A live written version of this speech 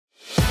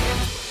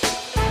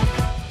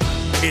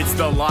It's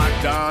the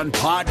Locked On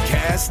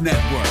Podcast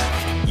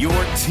Network, your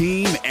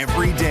team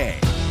every day.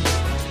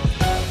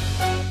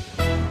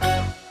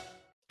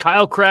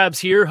 Kyle Krabs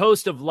here,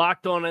 host of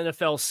Locked On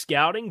NFL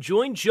Scouting.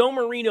 Join Joe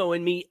Marino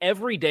and me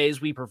every day as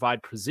we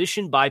provide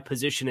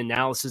position-by-position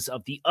analysis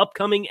of the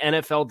upcoming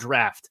NFL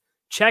Draft.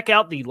 Check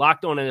out the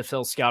Locked On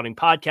NFL Scouting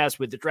podcast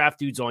with the Draft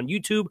Dudes on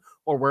YouTube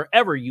or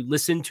wherever you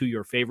listen to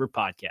your favorite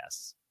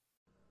podcasts.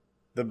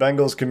 The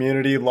Bengals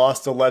community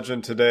lost a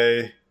legend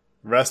today.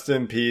 Rest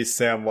in peace,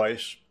 Sam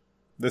Wyche.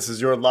 This is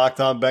your Locked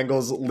On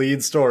Bengals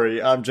lead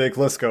story. I'm Jake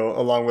Lisco,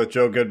 along with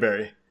Joe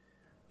Goodberry.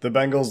 The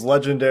Bengals'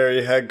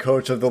 legendary head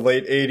coach of the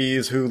late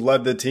 80s who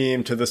led the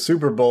team to the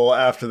Super Bowl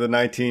after the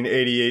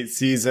 1988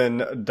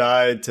 season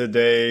died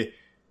today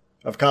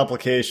of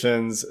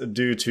complications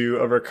due to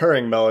a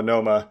recurring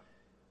melanoma.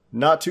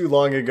 Not too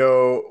long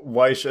ago,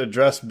 Wyche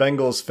addressed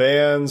Bengals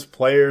fans,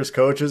 players,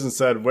 coaches, and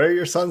said, "Wear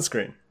your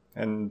sunscreen."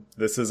 And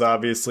this is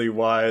obviously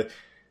why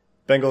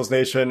Bengals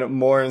Nation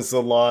mourns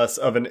the loss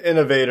of an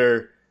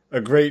innovator, a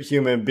great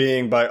human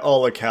being by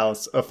all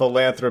accounts, a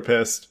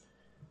philanthropist,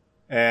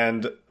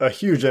 and a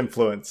huge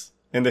influence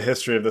in the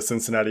history of the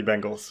Cincinnati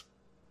Bengals.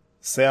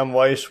 Sam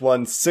Wyche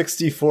won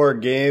 64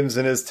 games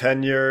in his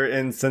tenure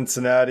in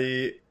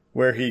Cincinnati,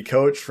 where he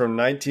coached from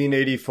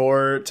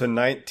 1984 to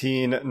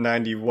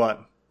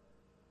 1991.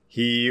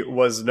 He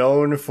was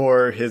known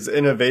for his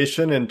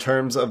innovation in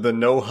terms of the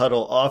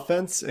no-huddle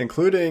offense,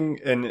 including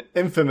an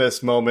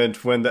infamous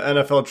moment when the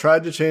NFL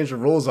tried to change the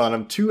rules on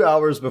him 2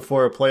 hours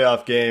before a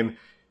playoff game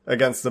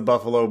against the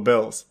Buffalo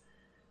Bills.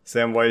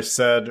 Sam Wyche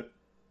said,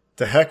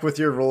 "To heck with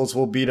your rules,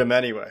 we'll beat them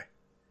anyway."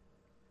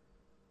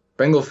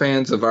 Bengal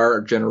fans of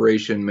our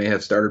generation may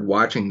have started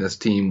watching this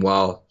team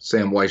while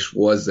Sam Wyche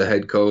was the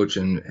head coach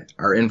and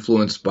are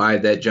influenced by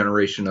that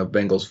generation of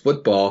Bengals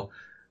football.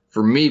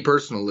 For me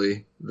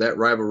personally, that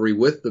rivalry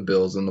with the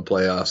Bills in the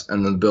playoffs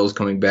and the Bills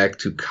coming back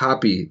to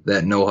copy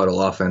that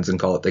no-huddle offense and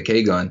call it the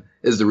K-gun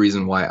is the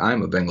reason why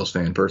I'm a Bengals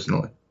fan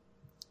personally.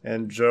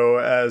 And Joe,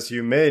 as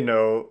you may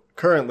know,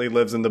 currently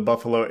lives in the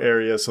Buffalo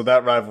area, so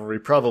that rivalry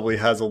probably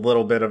has a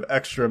little bit of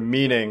extra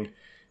meaning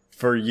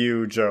for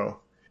you, Joe.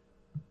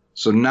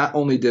 So not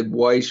only did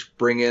Wyche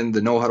bring in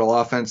the no-huddle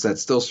offense that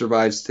still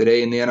survives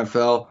today in the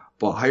NFL,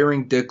 but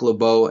hiring Dick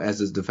LeBeau as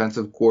his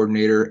defensive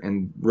coordinator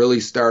and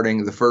really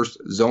starting the first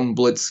zone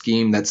blitz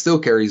scheme that still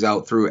carries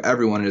out through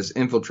everyone and has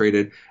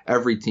infiltrated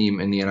every team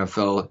in the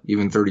NFL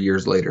even 30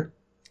 years later.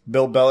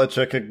 Bill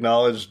Belichick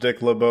acknowledged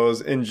Dick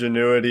LeBeau's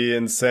ingenuity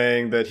in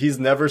saying that he's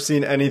never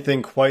seen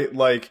anything quite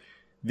like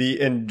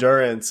the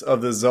endurance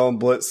of the zone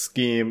blitz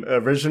scheme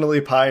originally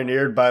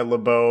pioneered by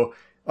LeBeau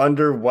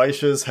under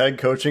Wyche's head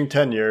coaching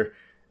tenure.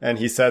 And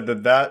he said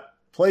that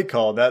play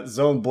call, that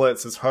zone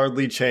blitz, has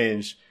hardly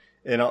changed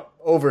in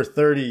over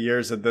 30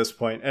 years at this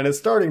point. And it's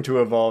starting to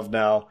evolve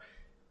now.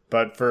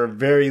 But for a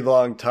very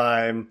long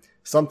time,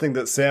 something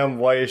that Sam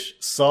Wyche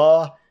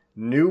saw,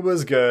 knew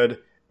was good,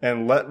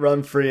 and let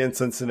run free in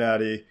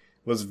Cincinnati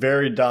was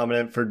very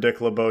dominant for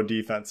Dick LeBeau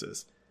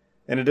defenses.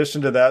 In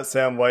addition to that,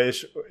 Sam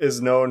Wyche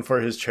is known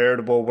for his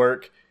charitable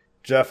work.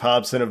 Jeff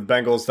Hobson of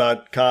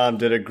Bengals.com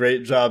did a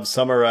great job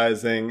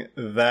summarizing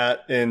that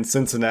in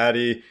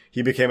Cincinnati.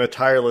 He became a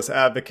tireless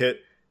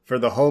advocate for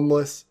the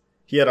homeless.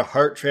 He had a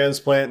heart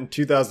transplant in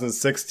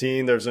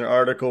 2016. There's an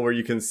article where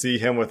you can see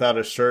him without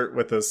a shirt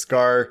with a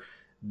scar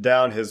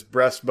down his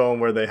breastbone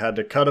where they had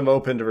to cut him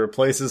open to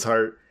replace his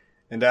heart.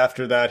 And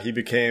after that, he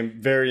became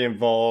very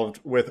involved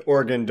with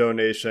organ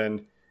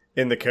donation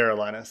in the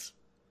Carolinas.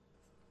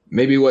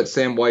 Maybe what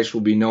Sam Wyche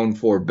will be known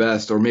for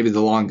best, or maybe the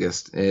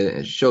longest,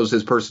 it shows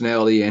his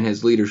personality and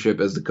his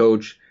leadership as the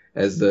coach.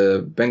 As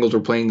the Bengals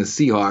were playing the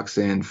Seahawks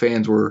and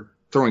fans were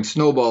throwing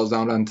snowballs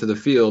out onto the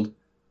field,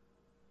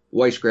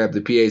 Wyche grabbed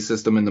the PA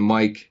system and the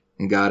mic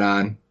and got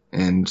on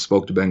and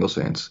spoke to Bengals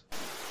fans.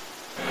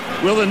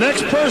 Will the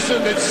next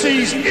person that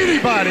sees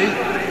anybody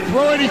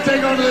throw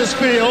anything onto this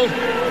field,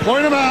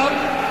 point them out,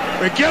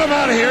 and get them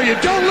out of here. You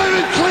don't live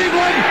in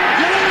Cleveland,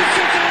 you live in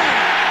Cincinnati.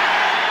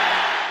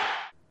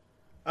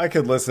 I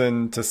could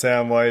listen to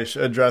Sam Wyche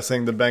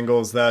addressing the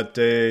Bengals that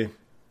day.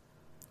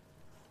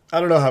 I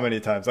don't know how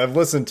many times. I've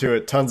listened to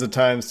it tons of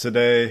times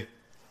today.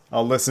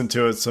 I'll listen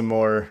to it some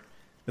more.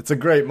 It's a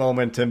great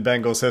moment in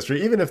Bengals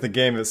history. Even if the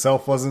game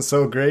itself wasn't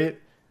so great,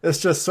 it's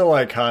just so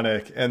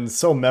iconic and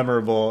so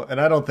memorable,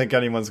 and I don't think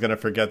anyone's going to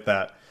forget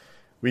that.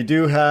 We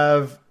do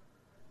have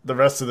the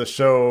rest of the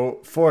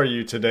show for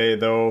you today,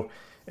 though,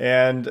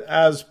 and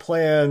as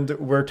planned,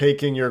 we're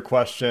taking your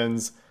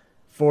questions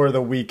for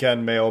the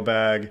weekend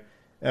mailbag,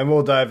 and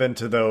we'll dive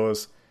into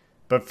those.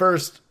 But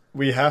first,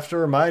 we have to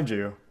remind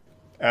you,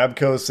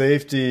 Abco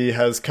Safety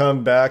has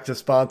come back to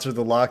sponsor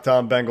the Locked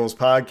On Bengals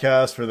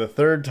podcast for the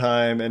third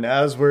time, and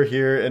as we're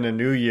here in a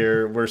new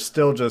year, we're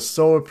still just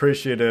so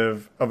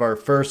appreciative of our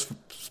first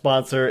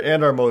sponsor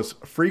and our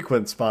most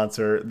frequent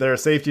sponsor. They're a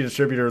safety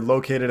distributor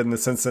located in the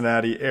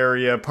Cincinnati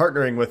area,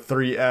 partnering with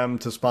 3M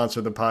to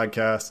sponsor the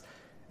podcast.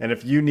 And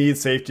if you need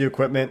safety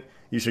equipment,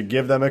 you should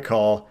give them a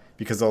call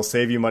because they'll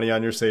save you money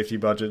on your safety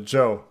budget.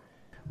 Joe,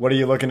 what are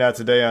you looking at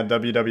today on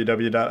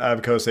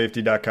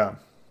www.abcosafety.com?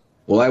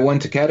 Well, I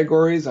went to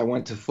categories, I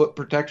went to foot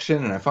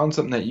protection, and I found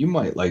something that you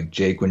might like,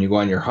 Jake, when you go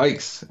on your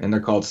hikes, and they're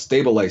called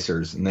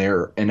stabilizers, and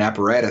they're an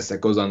apparatus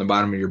that goes on the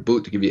bottom of your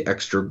boot to give you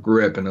extra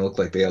grip, and they look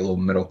like they got little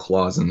metal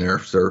claws in there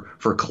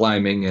for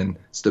climbing and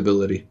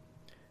stability.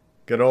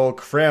 Good old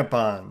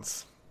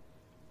crampons.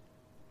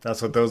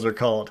 That's what those are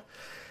called.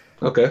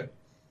 Okay.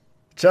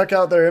 Check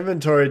out their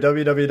inventory,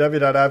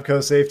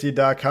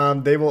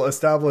 www.abcosafety.com. They will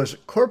establish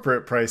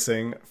corporate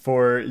pricing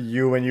for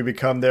you when you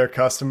become their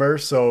customer.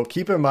 So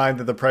keep in mind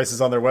that the prices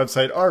on their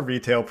website are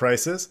retail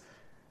prices.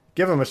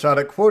 Give them a shot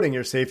at quoting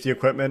your safety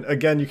equipment.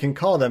 Again, you can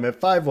call them at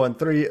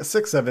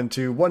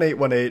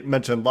 513-672-1818.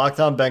 Mention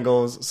Locked On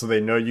Bengals so they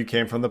know you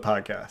came from the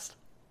podcast.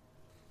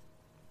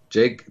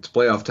 Jake, it's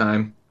playoff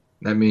time.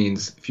 That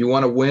means if you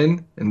want to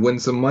win and win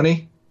some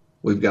money,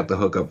 we've got the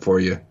hookup for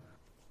you.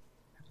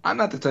 I'm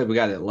not the type of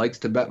guy that likes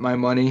to bet my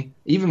money,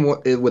 even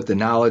with the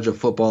knowledge of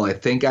football I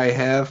think I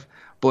have.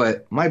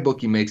 But my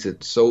bookie makes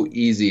it so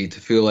easy to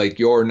feel like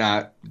you're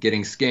not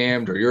getting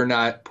scammed or you're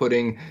not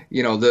putting,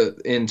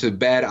 into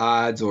bad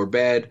odds or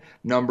bad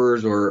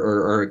numbers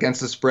or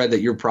against the spread that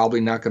you're probably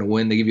not going to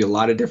win. They give you a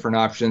lot of different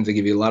options. They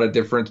give you a lot of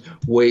different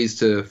ways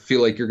to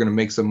feel like you're going to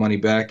make some money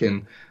back.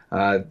 And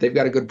they've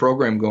got a good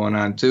program going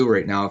on too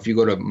right now. If you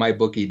go to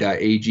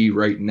mybookie.ag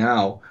right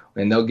now,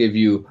 and they'll give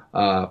you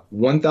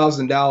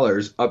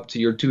 $1,000 up to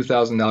your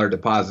 $2,000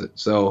 deposit.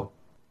 So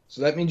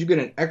that means you get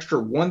an extra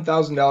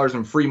 $1,000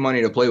 in free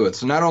money to play with.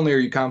 So not only are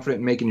you confident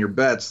in making your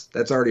bets,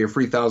 that's already a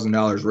free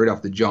 $1,000 right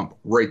off the jump,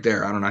 right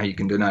there. I don't know how you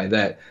can deny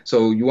that.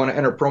 So you want to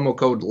enter promo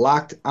code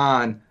LOCKED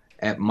ON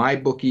at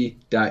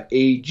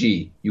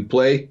mybookie.ag. You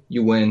play,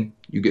 you win,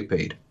 you get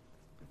paid.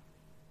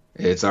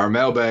 It's our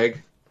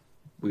mailbag.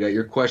 We got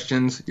your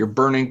questions, your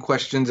burning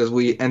questions as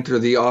we enter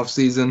the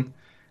offseason.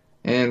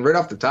 And right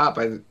off the top,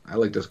 I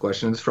like this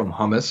question. It's from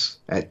Hummus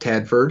at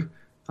Tadford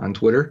on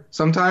Twitter.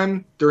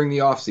 Sometime during the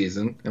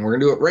offseason, and we're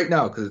going to do it right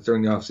now because it's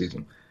during the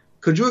offseason,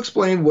 could you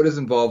explain what is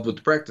involved with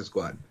the practice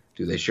squad?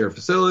 Do they share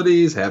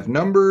facilities, have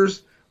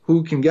numbers,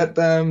 who can get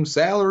them,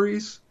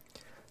 salaries?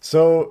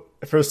 So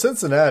for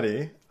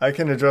Cincinnati, I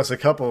can address a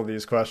couple of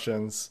these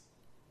questions.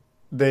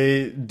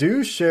 They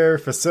do share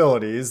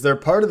facilities. They're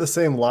part of the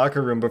same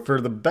locker room, but for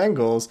the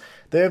Bengals,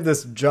 they have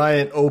this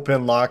giant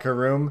open locker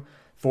room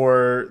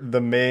for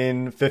the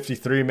main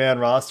 53-man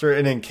roster.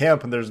 And in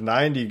camp, when there's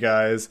 90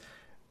 guys,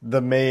 the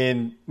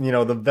main,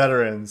 the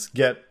veterans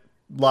get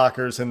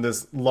lockers in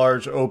this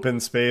large open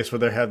space where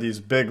they have these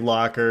big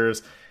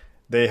lockers.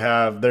 They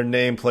have their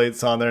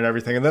nameplates on there and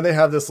everything. And then they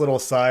have this little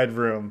side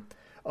room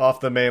off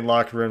the main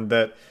locker room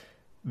that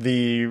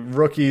the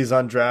rookies,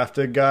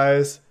 undrafted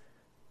guys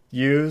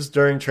use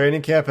during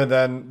training camp, and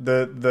then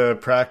the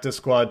practice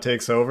squad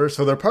takes over.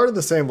 So they're part of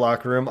the same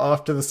locker room,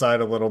 off to the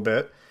side a little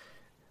bit.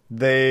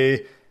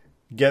 They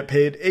get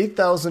paid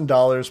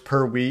 $8,000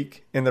 per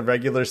week in the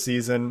regular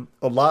season,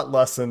 a lot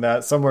less than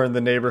that, somewhere in the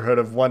neighborhood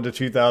of $1,000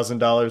 to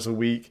 $2,000 a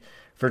week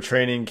for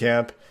training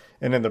camp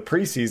and in the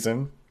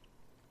preseason.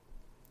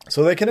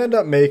 So they can end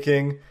up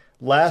making,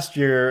 last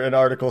year an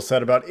article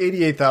said, about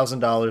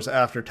 $88,000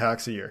 after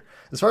tax a year.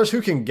 As far as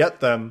who can get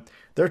them,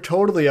 they're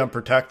totally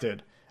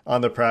unprotected on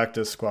the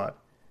practice squad.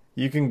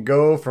 You can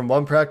go from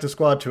one practice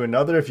squad to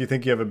another if you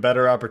think you have a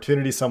better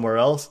opportunity somewhere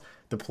else.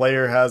 The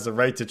player has the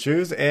right to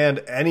choose, and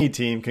any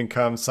team can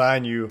come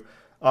sign you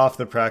off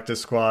the practice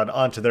squad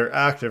onto their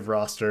active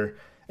roster.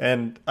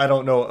 And I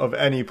don't know of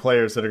any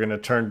players that are going to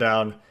turn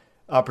down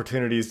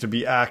opportunities to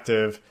be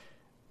active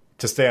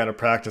to stay on a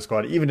practice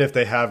squad, even if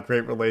they have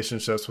great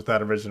relationships with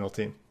that original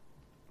team.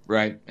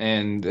 Right.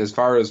 And as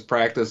far as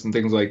practice and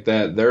things like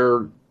that,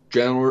 they're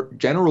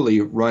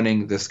generally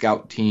running the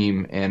scout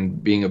team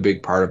and being a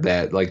big part of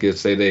that. Like if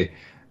say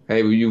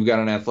hey, you've got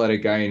an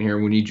athletic guy in here,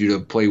 we need you to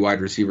play wide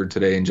receiver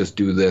today and just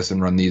do this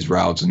and run these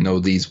routes and know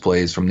these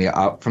plays from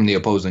the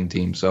opposing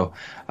team. So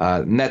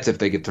and that's if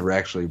they get to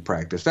actually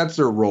practice. That's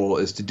their role,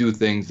 is to do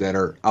things that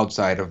are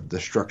outside of the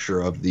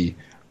structure of the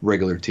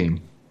regular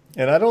team.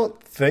 And I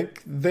don't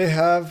think they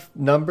have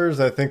numbers.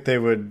 I think they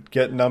would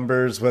get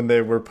numbers when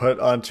they were put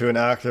onto an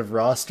active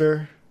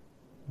roster.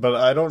 But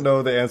I don't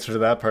know the answer to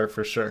that part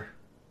for sure.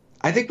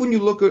 I think when you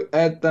look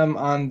at them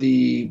on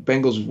the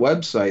Bengals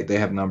website, they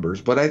have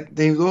numbers. But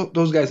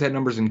those guys had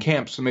numbers in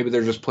camp, so maybe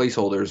they're just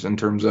placeholders in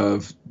terms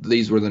of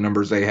these were the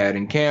numbers they had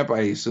in camp. I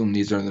assume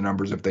these are the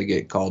numbers if they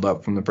get called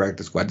up from the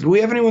practice squad. Did we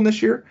have anyone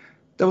this year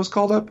that was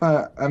called up?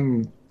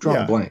 I'm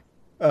drawing a blank.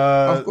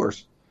 Of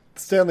course.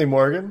 Stanley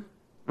Morgan.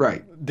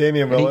 Right.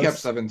 Damian Willis. And he kept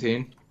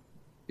 17.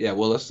 Yeah,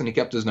 Willis, and he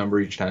kept his number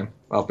each time,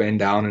 up and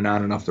down and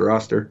on and off the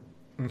roster.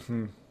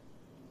 Mm-hmm.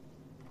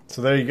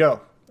 So there you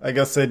go. I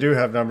guess they do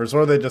have numbers,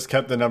 or they just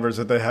kept the numbers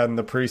that they had in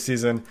the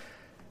preseason.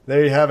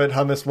 There you have it,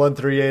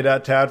 Hummus138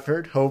 at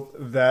Tadford. Hope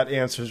that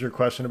answers your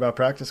question about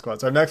practice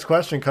squads. Our next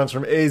question comes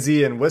from AZ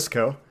in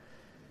Wisco,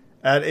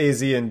 at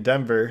AZ in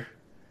Denver.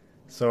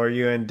 So are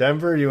you in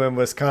Denver? Are you in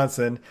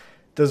Wisconsin?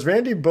 Does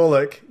Randy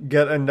Bullock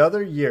get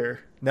another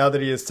year now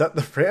that he has set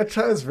the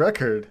franchise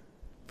record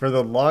for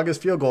the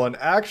longest field goal? And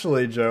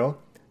actually, Joe,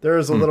 there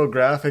is a little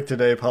graphic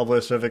today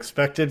published of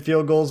expected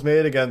field goals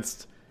made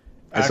against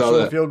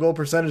Actual field goal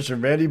percentage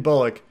from Randy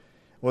Bullock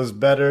was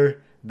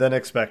better than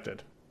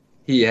expected.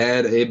 He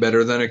had a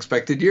better than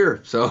expected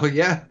year. So,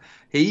 yeah,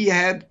 he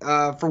had,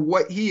 for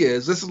what he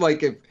is, this is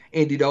like if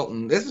Andy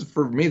Dalton, this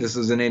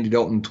is an Andy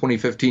Dalton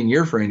 2015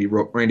 year for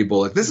Randy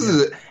Bullock. This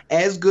is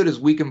as good as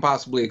we can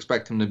possibly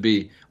expect him to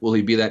be. Will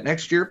he be that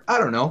next year? I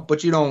don't know.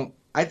 But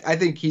I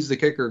think he's the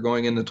kicker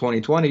going into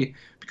 2020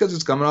 because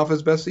it's coming off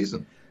his best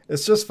season.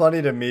 It's just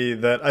funny to me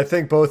that I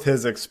think both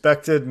his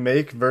expected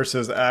make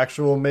versus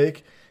actual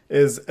make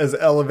is as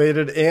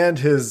elevated, and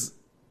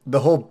the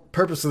whole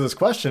purpose of this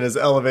question is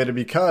elevated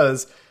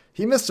because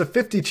he missed a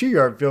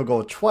 52-yard field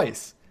goal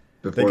twice.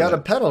 They got a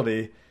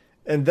penalty,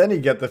 and then he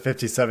get the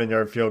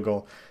 57-yard field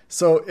goal.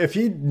 So if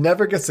he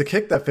never gets to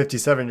kick that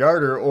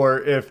 57-yarder,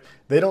 or if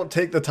they don't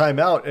take the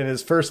timeout and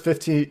his first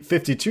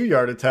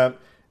 52-yard attempt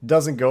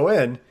doesn't go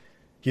in,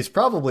 he's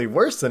probably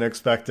worse than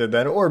expected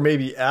then, or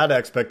maybe at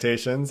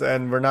expectations,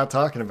 and we're not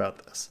talking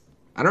about this.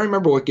 I don't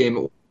remember what game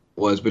it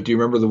was, but do you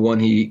remember the one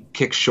he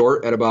kicked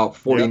short at about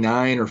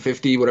 49 or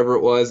 50, whatever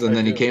it was, and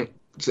then he came,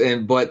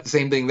 but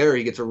same thing there,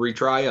 he gets a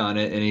retry on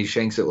it, and he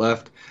shanks it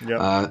left. Yep.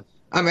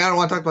 I don't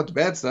want to talk about the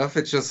bad stuff.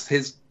 It's just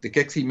the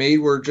kicks he made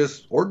were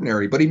just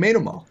ordinary, but he made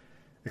them all.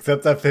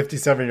 Except that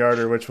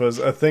 57-yarder, which was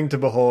a thing to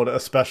behold,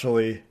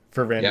 especially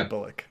for Randy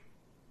Bullock.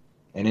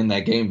 And in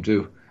that game,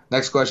 too.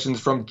 Next question is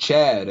from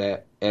Chad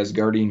at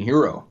Asgardian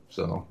Hero.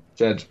 So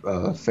Chad's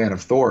a fan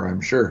of Thor, I'm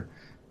sure.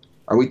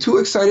 Are we too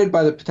excited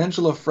by the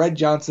potential of Fred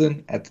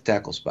Johnson at the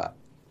tackle spot?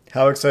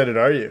 How excited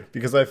are you?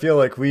 Because I feel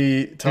like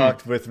we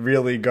talked with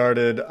really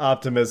guarded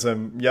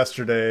optimism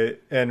yesterday,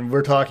 and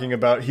we're talking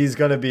about he's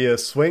going to be a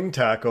swing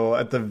tackle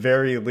at the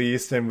very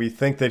least, and we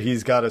think that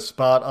he's got a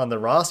spot on the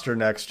roster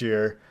next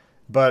year.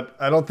 But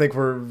I don't think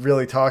we're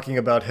really talking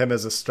about him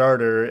as a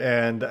starter,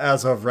 and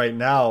as of right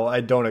now, I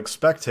don't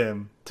expect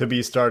him to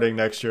be starting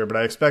next year, but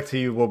I expect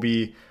he will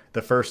be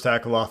the first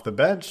tackle off the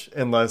bench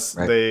unless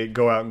they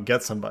go out and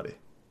get somebody.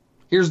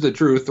 Here's the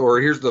truth,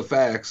 or here's the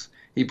facts.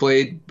 He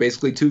played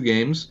basically 2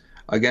 games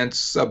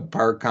against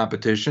subpar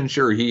competition.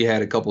 Sure, he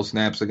had a couple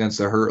snaps against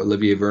the hurt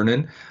Olivier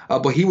Vernon,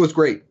 but he was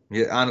great.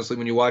 Honestly,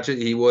 when you watch it,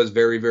 he was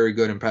very, very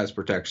good in pass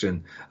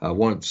protection.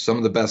 One of some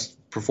of the best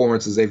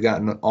performances they've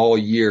gotten all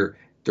year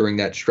during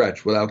that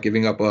stretch without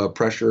giving up a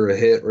pressure, a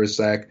hit, or a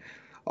sack.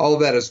 All of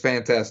that is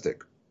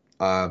fantastic.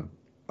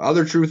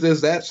 Other truth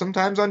is that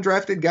sometimes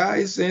undrafted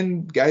guys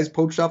and guys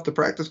poached off the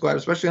practice squad,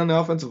 especially on the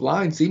offensive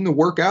line, seem to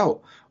work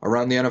out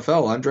around the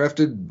NFL.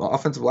 Undrafted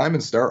offensive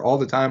linemen start all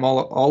the time,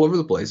 all over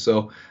the place.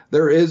 So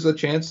there is a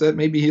chance that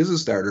maybe he is a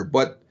starter.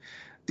 But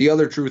the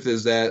other truth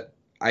is that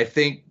I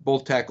think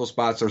both tackle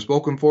spots are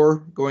spoken for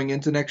going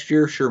into next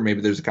year. Sure,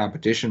 maybe there's a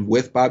competition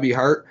with Bobby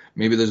Hart.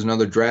 Maybe there's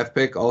another draft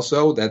pick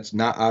also. That's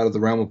not out of the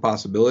realm of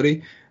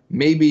possibility.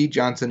 Maybe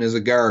Johnson is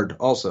a guard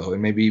also,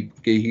 and maybe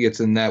he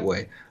gets in that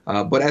way.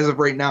 But as of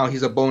right now,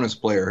 he's a bonus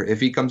player. If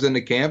he comes into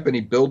camp and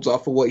he builds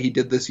off of what he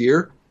did this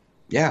year,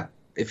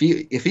 if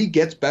he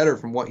gets better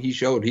from what he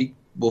showed, he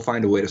will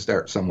find a way to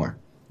start somewhere.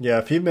 Yeah,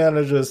 if he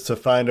manages to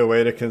find a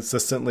way to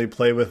consistently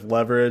play with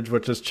leverage,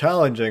 which is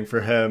challenging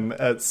for him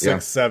at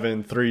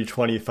 6'7",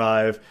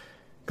 325.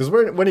 Because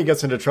when he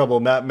gets into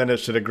trouble, Matt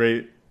Minich did a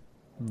great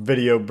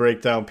video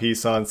breakdown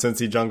piece on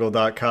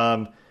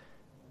CincyJungle.com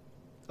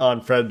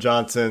on Fred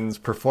Johnson's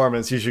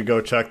performance. You should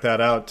go check that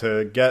out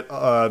to get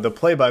the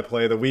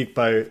play-by-play,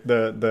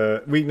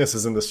 the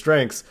weaknesses and the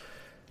strengths.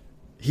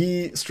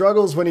 He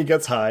struggles when he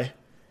gets high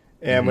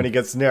and when he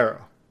gets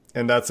narrow.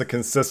 And that's a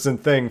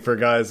consistent thing for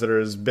guys that are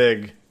as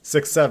big,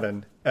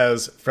 6'7",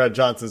 as Fred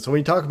Johnson. So when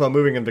you talk about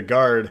moving him to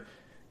guard,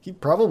 he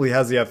probably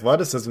has the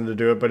athleticism to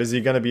do it, but is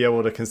he going to be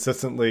able to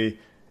consistently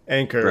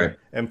anchor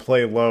and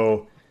play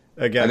low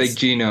against I think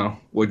Geno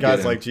would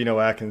guys like Geno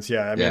Atkins?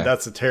 Yeah, I mean,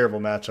 that's a terrible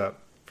matchup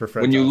for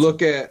Fred When Johnson. You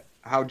look at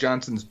how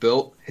Johnson's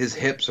built, his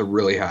hips are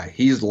really high.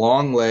 He's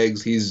long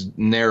legs. He's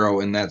narrow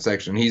in that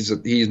section.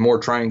 He's more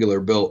triangular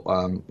built,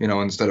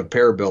 instead of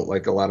pear built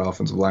like a lot of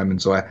offensive linemen.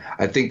 So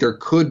I think there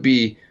could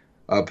be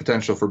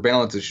potential for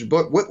balance issues.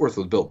 But Whitworth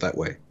was built that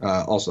way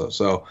also.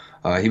 So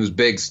he was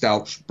big,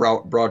 stout,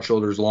 broad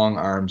shoulders, long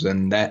arms,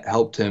 and that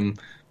helped him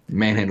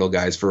manhandle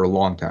guys for a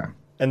long time.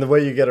 And the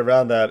way you get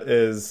around that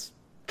is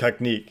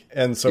technique.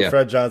 And so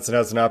Fred Johnson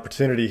has an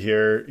opportunity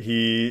here.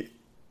 He,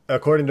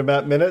 according to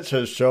Matt Minich,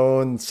 has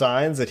shown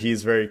signs that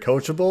he's very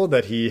coachable,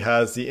 that he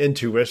has the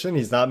intuition.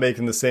 He's not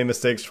making the same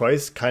mistakes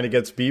twice, kind of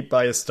gets beat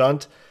by a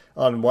stunt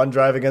on one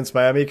drive against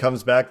Miami,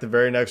 comes back the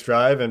very next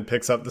drive and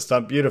picks up the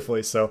stunt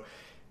beautifully. So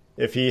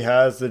if he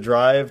has the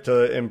drive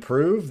to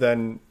improve,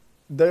 then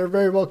there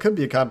very well could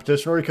be a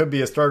competition, or he could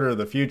be a starter of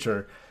the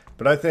future.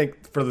 But I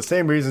think for the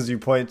same reasons you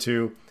point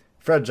to,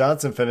 Fred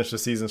Johnson finished the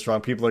season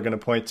strong, people are going to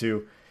point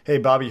to, hey,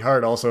 Bobby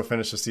Hart also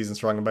finished the season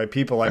strong. And by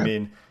people, I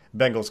mean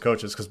Bengals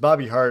coaches, because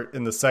Bobby Hart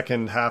in the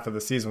second half of the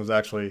season was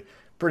actually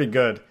pretty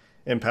good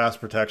in pass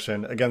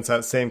protection against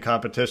that same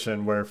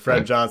competition where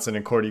Fred Johnson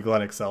and Cordy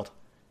Glenn excelled.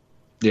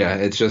 Yeah,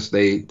 it's just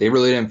they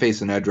really didn't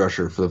face an edge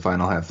rusher for the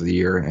final half of the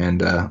year,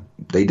 and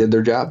they did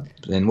their job,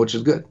 and which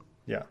is good.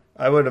 Yeah,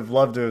 I would have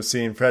loved to have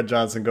seen Fred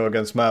Johnson go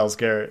against Myles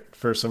Garrett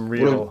for some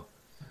real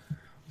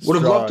Would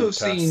have loved to have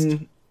test.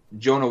 seen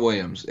Jonah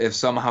Williams if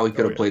somehow he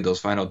could have played those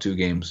final 2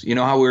 games. You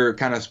know how we were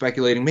kind of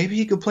speculating maybe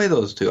he could play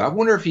those 2. I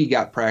wonder if he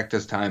got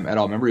practice time at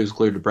all. Remember, he was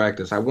cleared to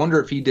practice. I wonder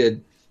if he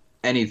did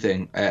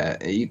anything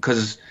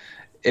because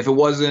if it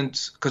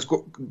wasn't because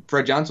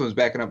Fred Johnson was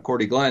backing up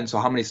Cordy Glenn, so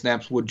how many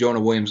snaps would Jonah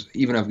Williams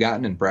even have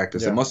gotten in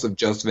practice? It must have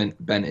just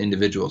been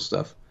individual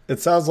stuff. It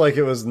sounds like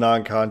it was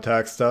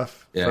non-contact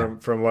stuff. Yeah.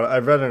 From what I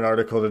read an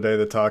article today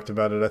that talked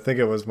about it. I think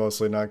it was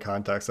mostly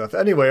non-contact stuff.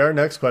 Anyway, our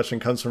next question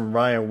comes from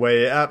Ryan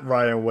Way at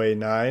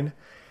RyanWay9.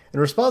 In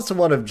response to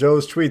one of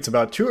Joe's tweets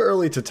about too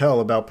early to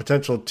tell about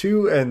potential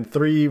 2 and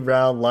 3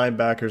 round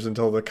linebackers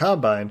until the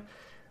combine,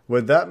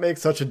 would that make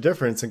such a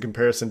difference in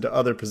comparison to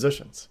other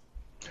positions?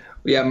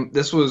 Yeah,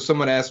 this was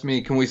someone asked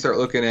me, can we start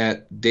looking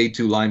at day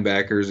 2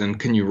 linebackers and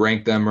can you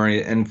rank them?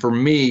 And for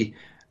me,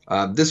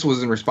 this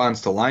was in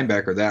response to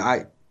linebacker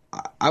that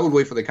I would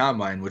wait for the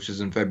combine, which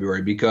is in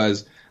February,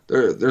 because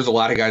there's a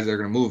lot of guys that are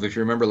going to move. If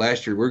you remember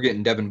last year, we were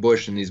getting Devin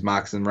Bush in these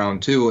mocks in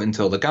round 2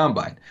 until the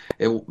combine.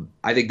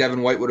 I think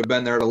Devin White would have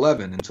been there at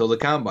 11 until the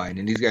combine.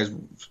 And these guys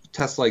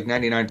test like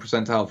 99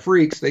 percentile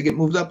freaks. They get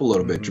moved up a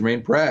little bit.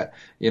 Jermaine Pratt,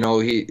 he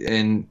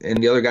and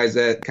the other guys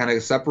that kind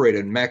of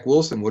separated. Mac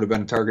Wilson would have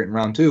been a target in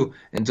round 2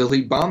 until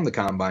he bombed the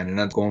combine, and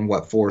that's going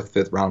 4th,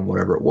 5th round,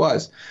 whatever it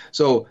was.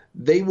 So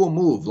they will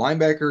move.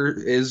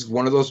 Linebacker is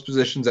one of those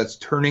positions that's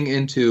turning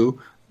into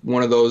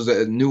one of those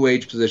new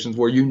age positions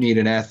where you need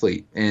an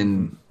athlete.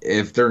 And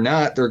if they're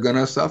not, they're going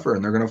to suffer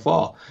and they're going to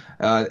fall.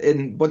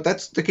 But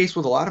that's the case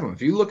with a lot of them. If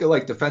you look at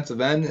like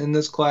defensive end in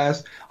this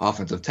class,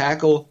 offensive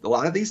tackle, a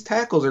lot of these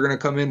tackles are going to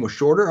come in with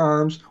shorter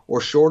arms or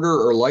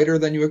shorter or lighter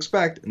than you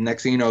expect. And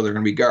next thing you know, they're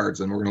going to be guards.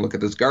 And we're going to look at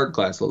this guard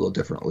class a little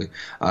differently.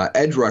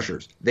 Edge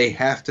rushers, they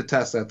have to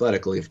test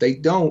athletically. If they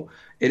don't,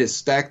 it is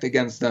stacked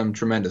against them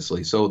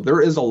tremendously. So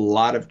there is a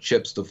lot of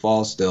chips to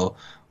fall still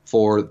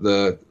for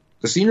the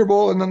Senior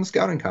Bowl and then the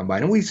scouting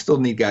combine. And we still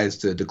need guys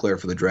to declare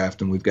for the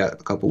draft, and we've got a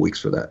couple weeks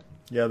for that.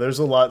 Yeah, there's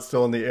a lot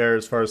still in the air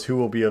as far as who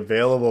will be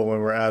available when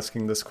we're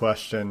asking this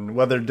question.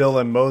 Whether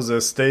Dylan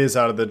Moses stays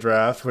out of the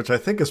draft, which I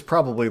think is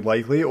probably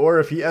likely, or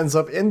if he ends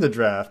up in the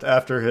draft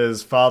after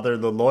his father,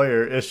 the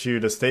lawyer,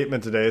 issued a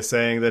statement today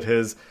saying that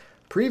his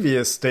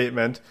previous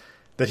statement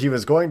that he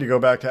was going to go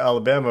back to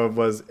Alabama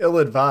was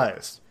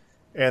ill-advised,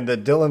 and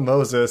that Dylan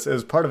Moses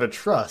is part of a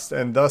trust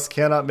and thus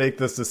cannot make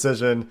this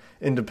decision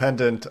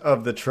independent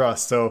of the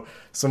trust. So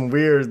some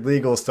weird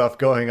legal stuff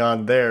going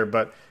on there.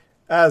 But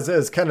as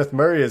is, Kenneth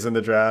Murray is in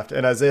the draft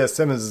and Isaiah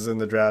Simmons is in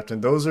the draft,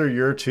 and those are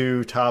your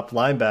 2 top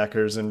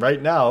linebackers. And right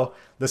now,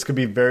 this could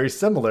be very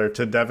similar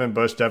to Devin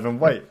Bush, Devin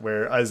White,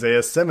 where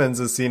Isaiah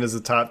Simmons is seen as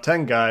a top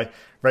 10 guy.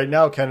 Right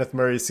now, Kenneth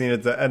Murray is seen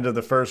at the end of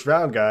the first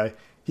round guy.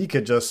 He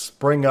could just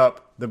spring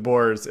up the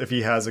boards if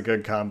he has a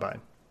good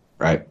combine.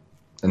 Right.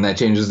 And that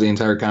changes the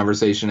entire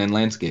conversation and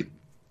landscape.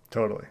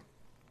 Totally.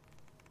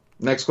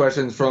 Next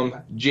question is from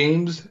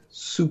James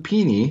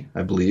Supini,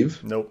 I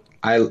believe. Nope.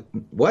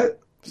 What?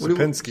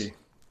 Supinski.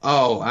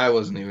 I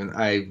wasn't even.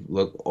 I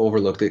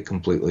overlooked it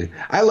completely.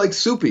 I like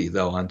Soupy,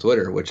 though, on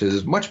Twitter, which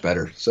is much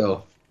better.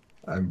 So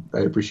I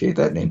appreciate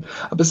that name.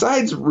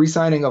 Besides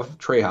re-signing of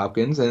Trey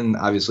Hopkins and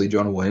obviously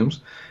Jonah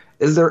Williams,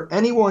 is there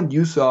anyone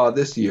you saw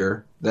this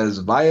year that is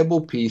a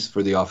viable piece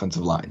for the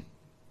offensive line?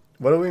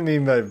 What do we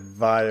mean by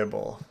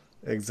viable?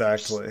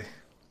 Exactly.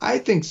 I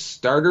think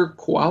starter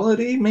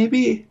quality,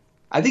 maybe.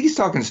 I think he's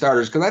talking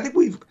starters because I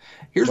think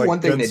here's like one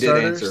thing they did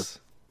answer.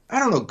 I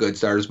don't know good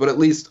starters, but at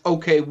least,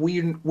 okay,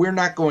 we're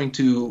not going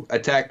to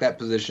attack that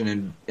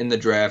position in the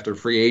draft or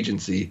free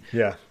agency.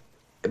 Yeah.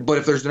 But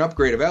if there's an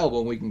upgrade available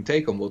and we can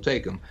take them, we'll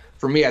take them.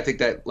 For me, I think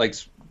that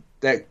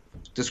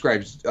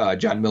describes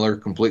John Miller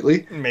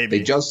completely. Maybe.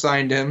 They just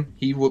signed him.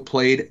 He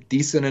played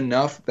decent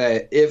enough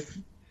that if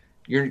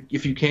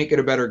you can't get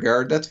a better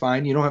guard, that's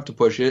fine. You don't have to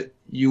push it.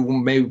 You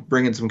may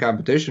bring in some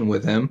competition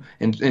with him.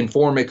 In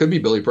form, it could be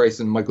Billy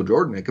Price and Michael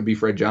Jordan. It could be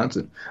Fred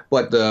Johnson.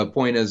 But the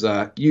point is,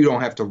 you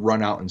don't have to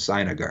run out and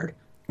sign a guard.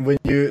 When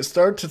you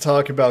start to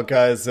talk about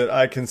guys that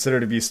I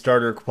consider to be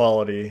starter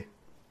quality,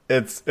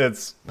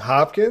 it's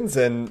Hopkins.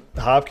 And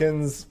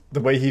Hopkins, the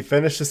way he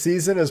finished the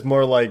season is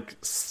more like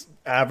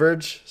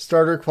average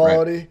starter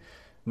quality, right,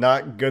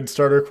 not good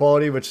starter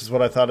quality, which is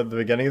what I thought at the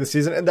beginning of the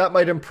season. And that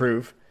might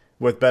improve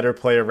with better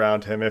play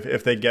around him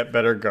if they get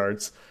better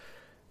guards.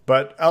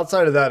 But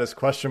outside of that is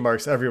question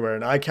marks everywhere.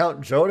 And I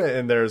count Jonah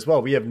in there as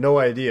well. We have no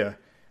idea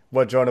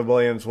what Jonah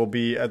Williams will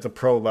be at the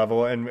pro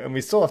level, and we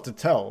still have to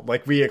tell.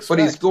 Like we expect.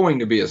 But he's going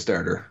to be a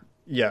starter.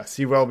 Yes,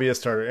 he will be a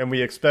starter. And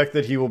we expect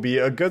that he will be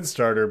a good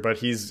starter, but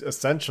he's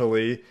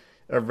essentially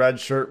a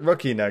redshirt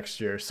rookie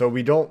next year. So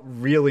we don't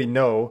really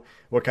know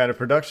what kind of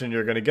production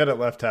you're going to get at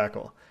left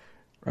tackle.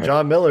 Right.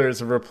 John Miller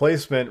is a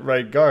replacement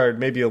right guard,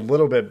 maybe a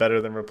little bit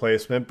better than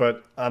replacement,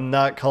 but I'm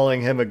not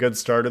calling him a good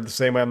starter the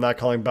same way I'm not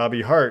calling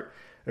Bobby Hart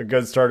a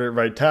good starter at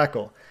right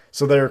tackle.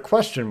 So there are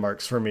question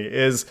marks for me.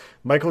 Is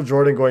Michael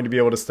Jordan going to be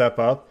able to step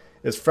up?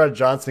 Is Fred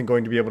Johnson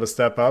going to be able to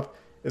step up?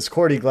 Is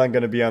Cordy Glenn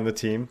going to be on the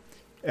team?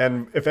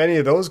 And if any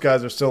of those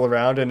guys are still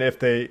around and if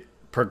they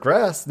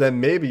progress, then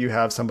maybe you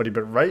have somebody.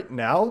 But right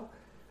now,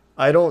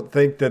 I don't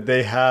think that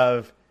they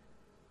have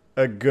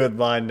a good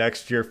line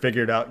next year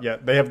figured out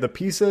yet. They have the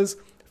pieces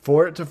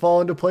for it to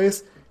fall into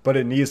place, but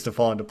it needs to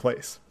fall into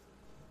place.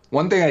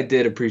 One thing I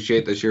did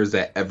appreciate this year is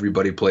that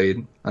everybody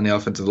played on the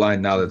offensive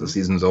line now that the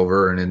season's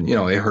over, and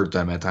it hurt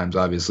them at times,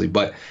 obviously.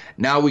 But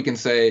now we can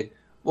say,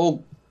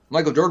 well,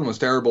 Michael Jordan was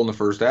terrible in the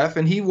first half,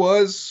 and he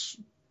was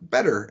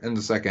better in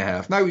the second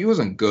half. Now, he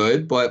wasn't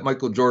good, but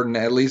Michael Jordan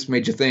at least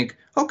made you think,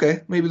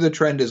 okay, maybe the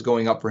trend is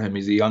going up for him.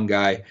 He's a young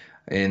guy,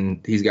 and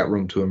he's got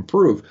room to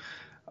improve.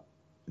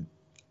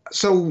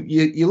 So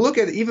you look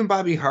at even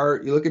Bobby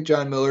Hart, you look at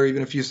John Miller,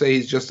 even if you say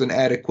he's just an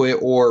adequate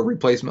or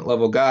replacement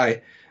level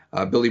guy,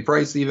 Billy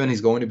Price even,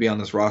 he's going to be on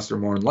this roster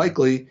more than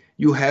likely.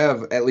 You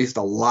have at least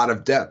a lot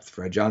of depth.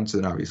 Fred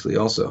Johnson, obviously,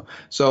 also.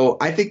 So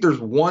I think there's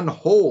one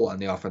hole on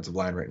the offensive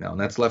line right now, and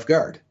that's left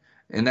guard.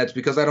 And that's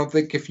because I don't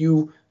think if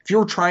you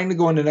were trying to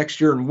go into next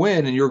year and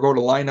win and you're going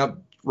to line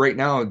up right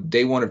now,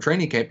 day one of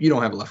training camp, you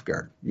don't have a left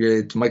guard.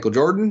 It's Michael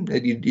Jordan.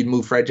 You'd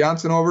move Fred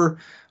Johnson over.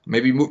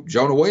 Maybe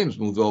Jonah Williams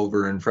moves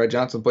over and Fred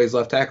Johnson plays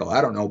left tackle.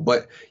 I don't know.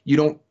 But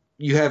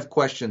you have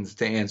questions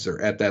to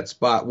answer at that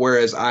spot,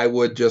 whereas I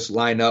would just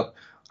line up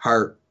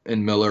Hart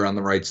and Miller on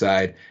the right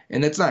side.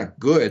 And it's not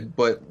good,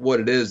 but what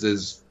it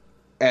is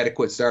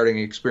adequate starting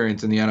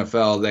experience in the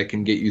NFL that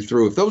can get you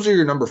through. If those are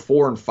your number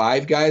 4 and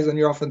 5 guys on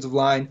your offensive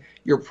line,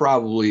 you're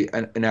probably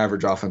an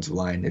average offensive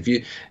line. If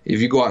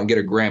you go out and get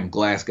a Graham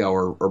Glasgow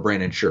or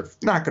Brandon Scherf,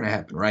 not going to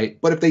happen, right?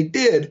 But if they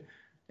did,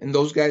 and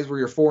those guys were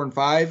your 4 and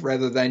 5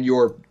 rather than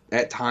your,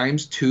 at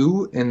times,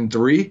 2 and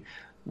 3,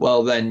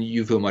 well, then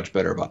you feel much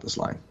better about this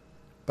line.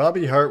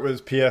 Bobby Hart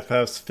was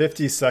PFF's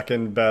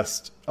 52nd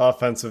best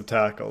offensive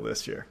tackle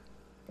this year.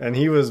 And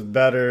he was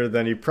better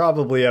than he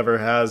probably ever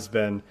has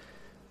been.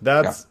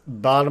 That's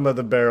bottom of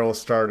the barrel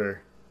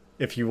starter,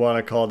 if you want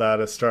to call that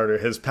a starter.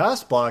 His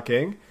pass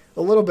blocking,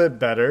 a little bit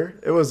better.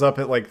 It was up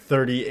at like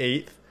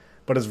 38th,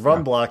 but his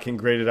run blocking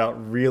graded out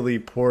really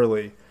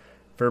poorly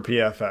for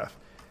PFF.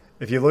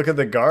 If you look at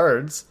the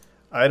guards,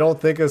 I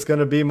don't think it's going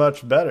to be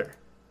much better.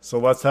 So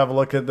let's have a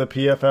look at the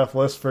PFF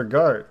list for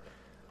guard.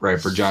 Right,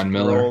 for John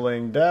Miller.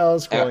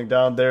 Scrolling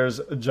down,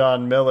 there's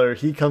John Miller.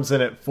 He comes in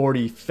at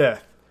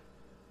 45th.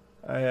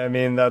 I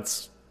mean,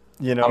 that's,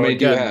 how many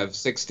do you have?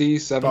 60,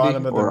 70?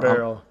 Bottom of the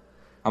barrel.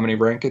 How many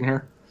rank in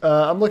here?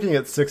 I'm looking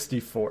at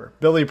 64.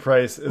 Billy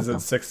Price is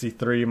at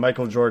 63.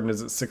 Michael Jordan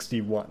is at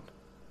 61.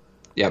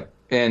 Yep,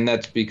 and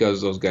that's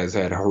because those guys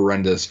had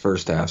horrendous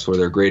first halves where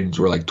their grades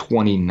were like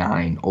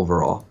 29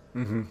 overall.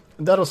 Mm-hmm.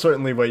 That'll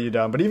certainly weigh you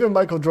down. But even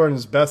Michael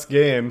Jordan's best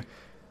game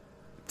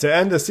to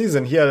end the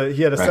season, he had a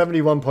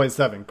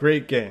 71.7.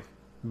 Great game.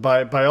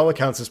 By all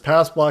accounts, his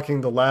pass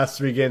blocking the last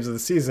 3 games of the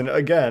season,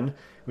 again,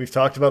 we've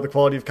talked about the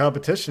quality of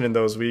competition in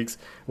those weeks,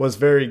 was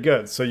very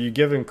good. So you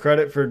give him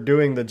credit for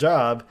doing the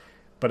job,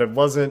 but it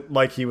wasn't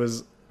like he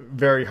was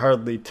very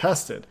hardly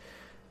tested.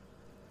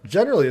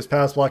 Generally, his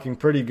pass blocking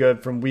pretty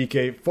good from week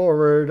 8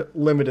 forward,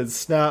 limited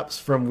snaps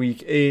from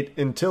week 8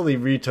 until he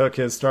retook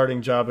his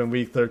starting job in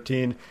week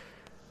 13.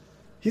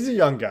 He's a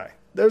young guy.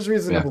 There's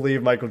reason to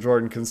believe Michael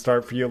Jordan can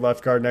start for you at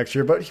left guard next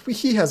year, but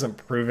he hasn't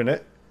proven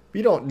it.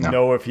 We don't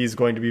know if he's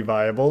going to be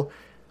viable.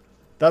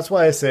 That's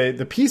why I say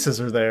the pieces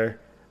are there.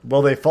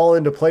 Will they fall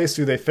into place?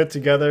 Do they fit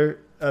together?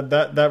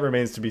 That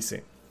remains to be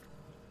seen.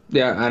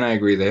 Yeah, and I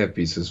agree. They have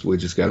pieces. We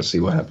just got to see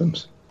what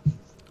happens.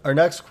 Our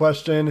next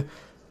question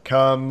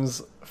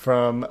comes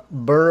from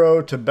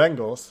Burrow to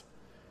Bengals.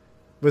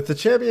 With the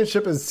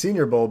championship and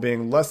Senior Bowl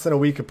being less than a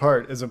week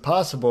apart, is it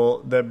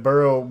possible that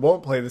Burrow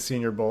won't play the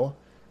Senior Bowl?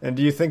 And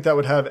do you think that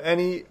would have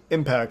any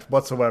impact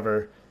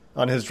whatsoever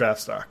on his draft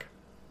stock?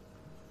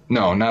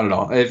 No, not at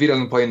all. If he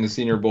doesn't play in the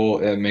Senior Bowl,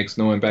 it makes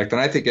no impact. And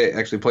I think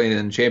actually playing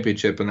in the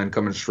championship and then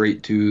coming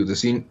straight to the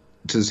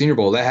Senior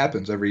Bowl, that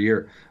happens every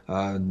year.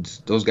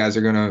 Those guys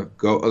are going to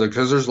go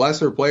because there's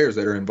lesser players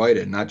that are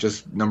invited, not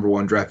just number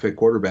 1 draft pick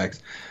quarterbacks.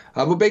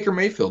 But Baker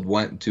Mayfield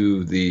went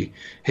to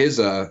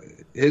his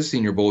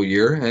Senior Bowl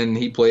year, and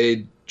he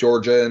played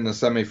Georgia in the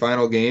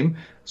semifinal game,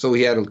 so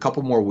he had a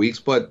couple more weeks.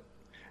 But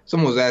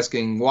someone was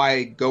asking,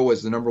 why go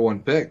as the number 1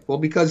 pick? Well,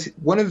 because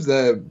one of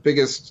the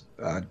biggest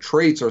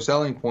traits or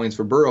selling points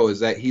for Burrow is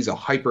that he's a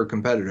hyper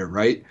competitor,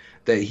 right?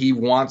 That he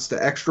wants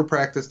the extra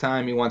practice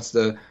time, he wants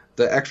the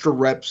extra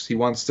reps, he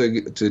wants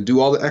to do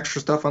all the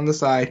extra stuff on the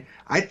side.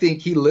 I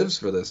think he lives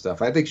for this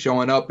stuff. I think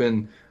showing up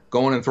and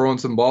going and throwing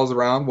some balls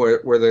around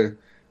where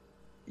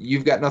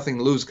you've got nothing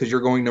to lose because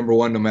you're going number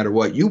 1 no matter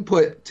what. You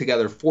put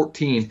together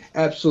 14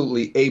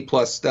 absolutely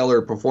A-plus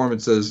stellar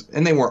performances,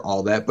 and they weren't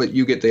all that, but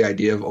you get the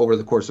idea of over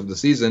the course of the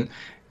season.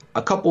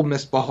 A couple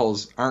missed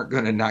balls aren't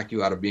going to knock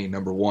you out of being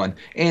number 1,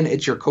 and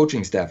it's your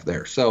coaching staff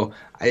there. So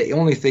I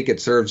only think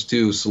it serves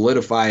to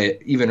solidify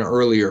it even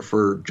earlier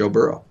for Joe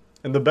Burrow.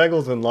 And the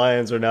Bengals and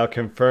Lions are now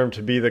confirmed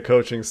to be the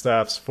coaching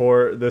staffs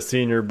for the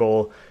Senior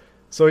Bowl.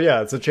 So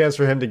yeah, it's a chance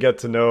for him to get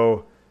to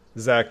know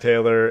Zach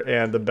Taylor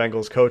and the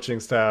Bengals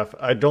coaching staff.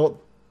 I don't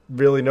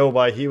really know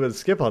why he would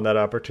skip on that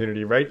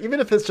opportunity, right?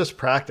 Even if it's just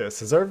practice.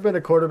 Has there ever been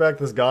a quarterback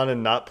that's gone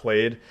and not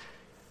played?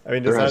 I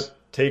mean, does that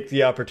take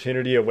the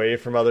opportunity away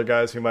from other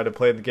guys who might have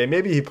played the game?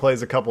 Maybe he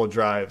plays a couple of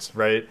drives,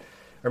 right?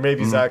 Or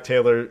maybe Zach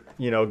Taylor,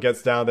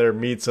 gets down there,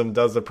 meets him,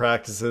 does the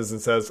practices, and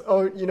says,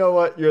 "Oh, you know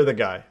what? You're the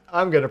guy.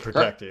 I'm going to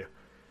protect you."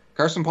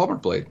 Carson Palmer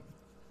played.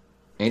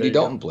 Andy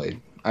Dalton played.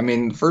 I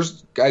mean, the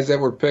first guys that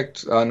were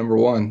picked number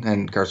one,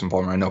 and Carson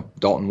Palmer, I know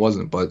Dalton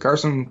wasn't, but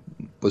Carson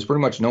was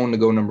pretty much known to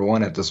go number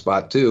one at the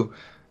spot too,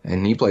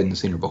 and he played in the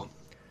Senior Bowl.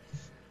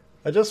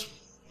 I just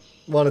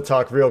want to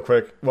talk real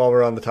quick while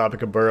we're on the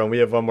topic of Burrow, and we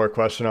have one more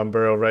question on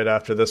Burrow right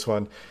after this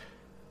one.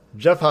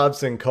 Jeff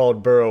Hobson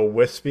called Burrow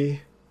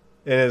wispy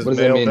in his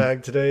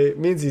mailbag today. It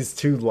means he's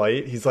too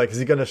light. He's like, is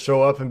he going to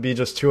show up and be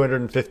just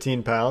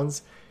 215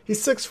 pounds?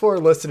 He's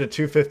 6'4", listed at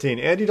 215.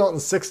 Andy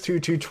Dalton's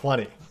 6'2",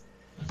 220.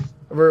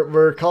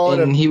 We're calling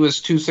him. He was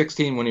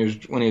 216 when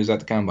he was at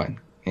the combine.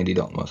 Andy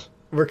Dalton was.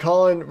 We're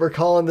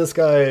calling this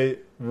guy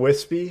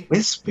wispy.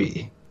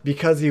 Wispy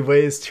because he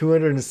weighs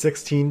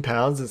 216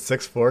 pounds at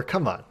 6'4".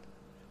 Come on,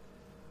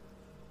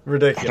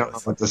 ridiculous. I don't know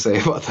what to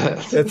say about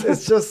that.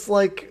 It's just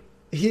like.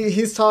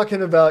 He's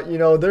talking about,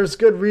 there's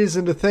good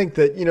reason to think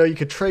that, you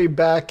could trade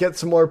back, get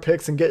some more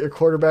picks, and get your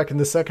quarterback in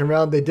the second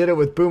round. They did it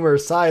with Boomer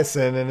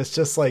Esiason, and it's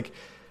just like,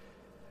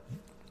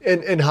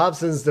 in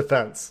Hobson's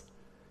defense,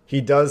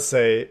 he does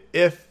say,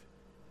 if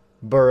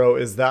Burrow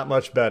is that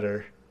much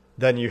better,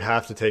 then you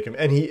have to take him.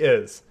 And he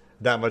is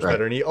that much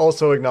better. And he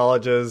also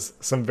acknowledges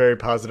some very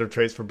positive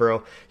traits for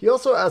Burrow. He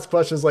also asks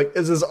questions like,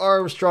 is his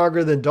arm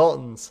stronger than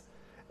Dalton's?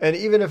 And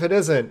even if it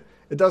isn't,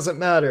 it doesn't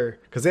matter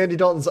because Andy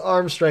Dalton's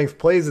arm strength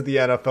plays at the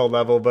NFL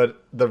level,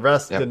 but the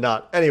rest did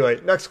not. Anyway,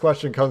 next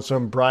question comes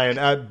from Brian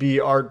at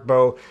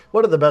BArtBo.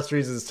 What are the best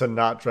reasons to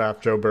not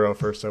draft Joe Burrow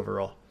first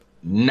overall?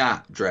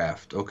 Not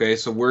draft. Okay,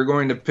 so we're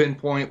going to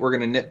pinpoint. We're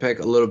going to nitpick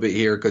a little bit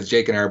here because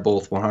Jake and I are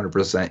both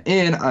 100%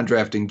 in on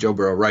drafting Joe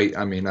Burrow. Right?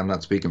 I mean, I'm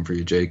not speaking for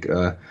you, Jake.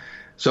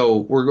 So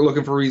we're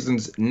looking for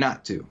reasons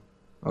not to.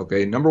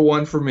 Okay, number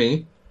one for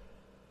me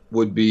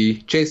would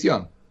be Chase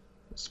Young.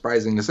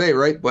 Surprising to say,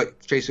 right? But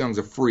Chase Young's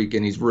a freak,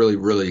 and he's really,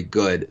 really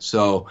good.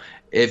 So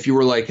if you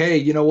were like, hey,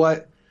 you know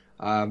what?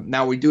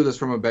 Now we do this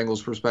from a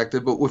Bengals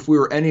perspective, but if we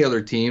were any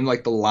other team,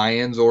 like the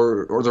Lions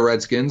or the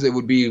Redskins, it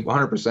would be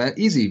 100%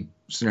 easy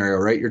scenario,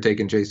 right? You're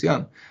taking Chase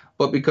Young.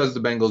 But because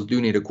the Bengals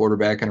do need a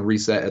quarterback and a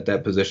reset at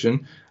that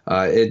position,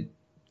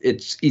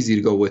 it's easy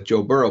to go with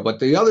Joe Burrow. But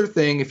the other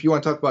thing, if you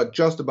want to talk about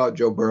just about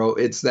Joe Burrow,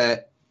 it's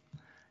that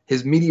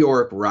his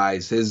meteoric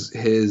rise,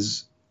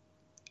 his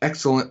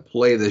excellent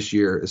play this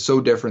year is so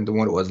different than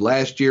what it was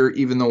last year.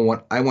 Even though when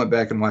I went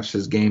back and watched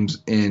his games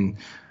in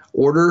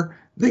order,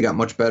 they got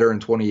much better in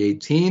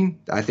 2018.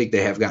 I think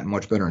they have gotten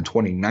much better in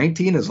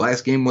 2019. His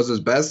last game was his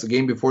best. The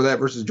game before that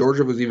versus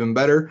Georgia was even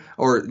better,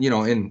 or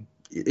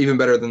even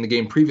better than the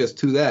game previous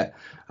to that.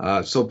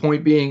 So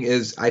point being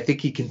is I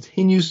think he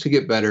continues to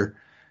get better,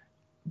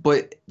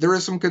 but there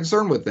is some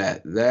concern with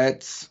that.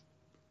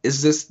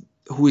 Is this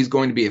who he's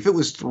going to be? If it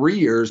was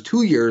 2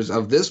 years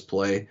of this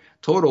play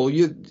total,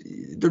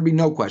 there'd be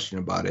no question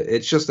about it.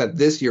 It's just that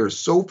this year is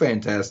so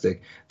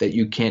fantastic that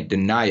you can't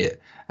deny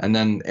it. And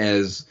then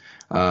as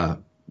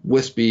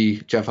wispy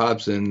Jeff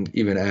Hobson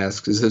even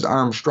asks, is his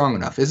arm strong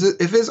enough?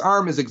 If his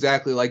arm is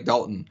exactly like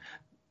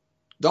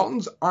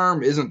Dalton's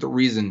arm isn't the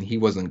reason he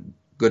wasn't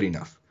good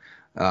enough.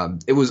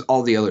 It was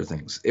all the other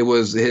things. It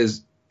was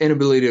his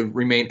inability to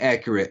remain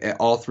accurate at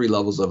all three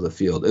levels of the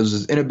field. It was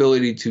his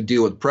inability to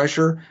deal with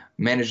pressure,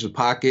 manage the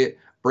pocket,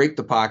 break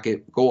the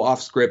pocket, go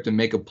off script and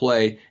make a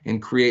play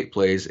and create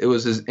plays. It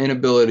was his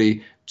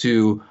inability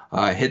to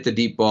hit the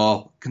deep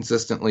ball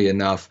consistently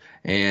enough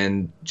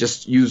and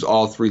just use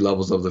all three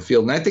levels of the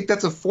field. And I think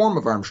that's a form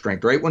of arm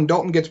strength, right? When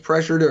Dalton gets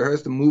pressured or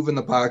has to move in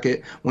the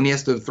pocket, when he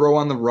has to throw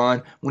on the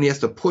run, when he has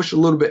to push a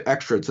little bit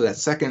extra to that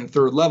second and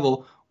third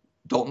level,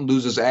 Dalton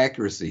loses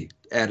accuracy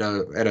at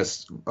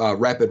a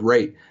rapid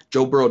rate.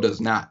 Joe Burrow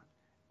does not.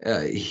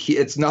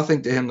 It's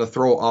nothing to him to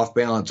throw off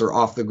balance or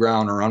off the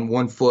ground or on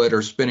one foot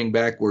or spinning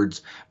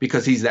backwards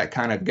because he's that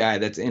kind of guy.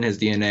 That's in his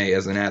DNA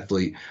as an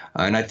athlete.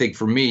 And I think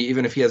for me,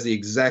 even if he has the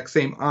exact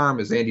same arm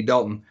as Andy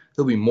Dalton,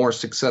 he'll be more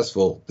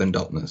successful than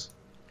Dalton is.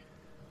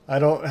 I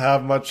don't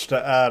have much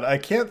to add. I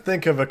can't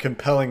think of a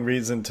compelling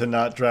reason to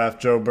not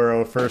draft Joe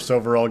Burrow first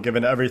overall,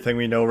 given everything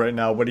we know right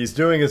now. What he's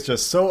doing is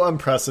just so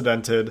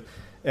unprecedented.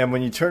 And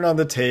when you turn on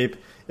the tape,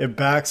 it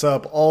backs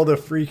up all the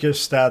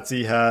freakish stats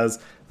he has.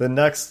 The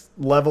next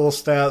level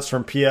stats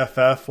from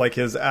PFF, like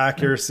his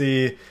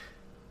accuracy,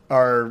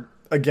 are,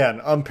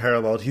 again,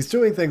 unparalleled. He's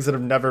doing things that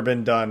have never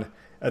been done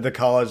at the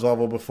college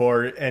level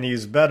before, and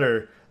he's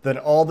better than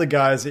all the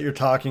guys that you're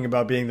talking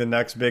about being the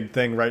next big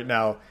thing right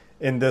now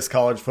in this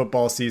college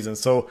football season.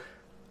 So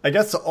I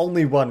guess the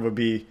only one would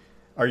be,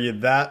 are you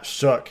that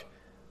shook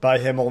by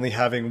him only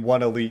having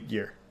one elite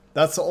year?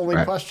 That's the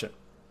only question.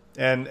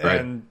 And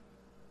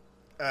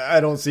I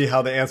don't see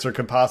how the answer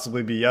could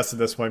possibly be yes at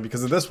this point,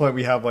 because at this point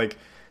we have like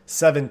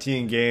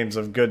 17 games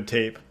of good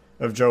tape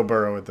of Joe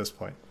Burrow at this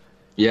point.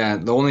 Yeah,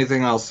 the only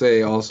thing I'll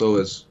say also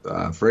is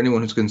for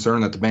anyone who's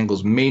concerned that the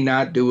Bengals may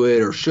not do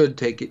it or should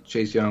take it,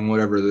 Chase Young,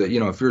 whatever,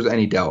 if there's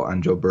any doubt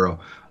on Joe Burrow,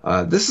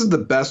 this is the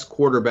best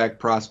quarterback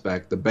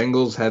prospect the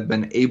Bengals have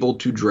been able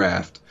to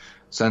draft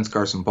since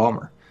Carson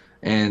Palmer.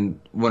 And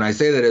when I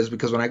say that is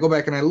because when I go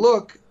back and I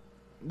look,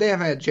 they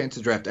haven't had a chance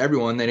to draft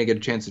everyone. They didn't get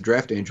a chance to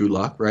draft Andrew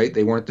Luck, right?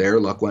 They weren't there.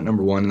 Luck went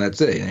number 1, and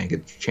that's it. They didn't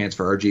get a chance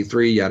for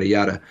RG3, yada,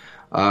 yada.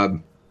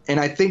 And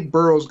I think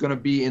Burrow's going to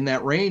be in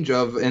that range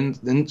of,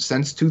 and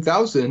since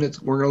 2000,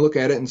 we're going to look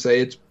at it and say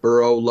it's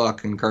Burrow,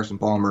 Luck, and Carson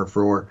Palmer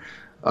for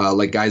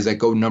like guys that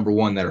go number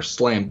 1 that are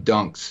slam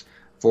dunks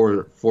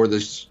for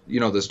this,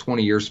 this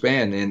 20-year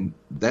span. And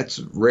that's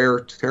rare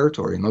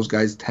territory, and those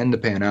guys tend to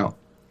pan out.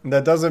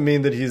 That doesn't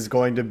mean that he's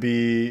going to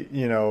be,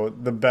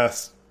 the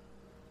best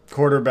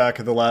quarterback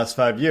of the last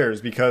 5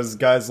 years, because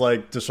guys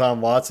like Deshaun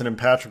Watson and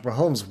Patrick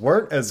Mahomes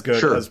weren't as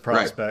good as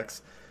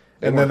prospects.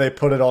 Right. And then they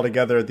put it all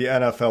together at the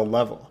NFL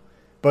level.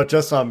 But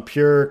just on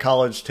pure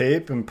college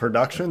tape and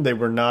production, they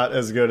were not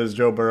as good as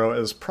Joe Burrow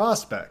as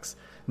prospects.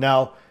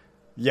 Now,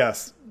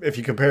 yes, if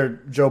you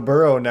compare Joe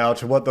Burrow now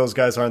to what those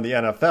guys are in the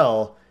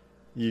NFL,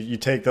 you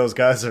take those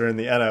guys that are in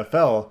the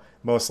NFL,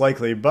 most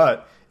likely.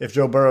 But if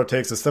Joe Burrow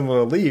takes a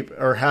similar leap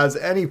or has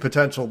any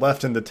potential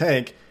left in the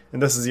tank,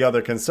 and this is the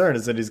other concern,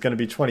 is that he's going to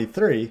be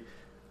 23,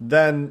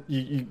 then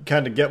you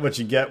kind of get what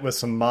you get with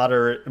some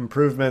moderate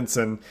improvements,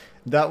 and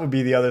that would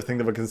be the other thing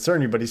that would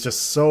concern you. But he's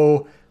just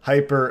so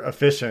hyper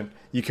efficient.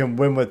 You can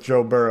win with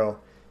Joe Burrow.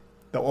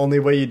 The only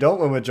way you don't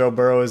win with Joe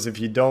Burrow is if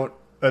you don't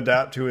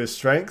adapt to his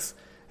strengths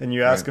and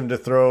you ask him to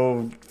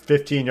throw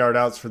 15-yard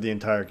outs for the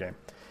entire game.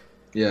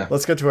 Yeah.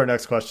 Let's get to our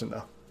next question,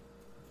 though.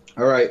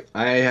 All right.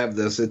 I have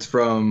this. It's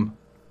from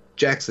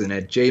Jackson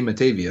at J.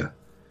 Matavia.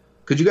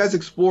 Could you guys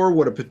explore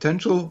what a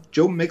potential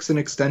Joe Mixon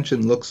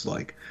extension looks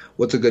like?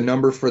 What's a good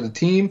number for the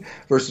team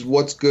versus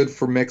what's good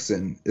for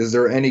Mixon? Is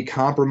there any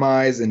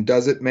compromise, and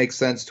does it make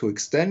sense to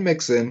extend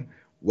Mixon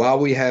while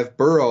we have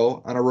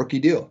Burrow on a rookie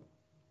deal?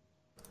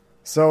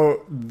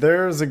 So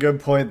there's a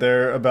good point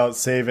there about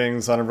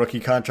savings on a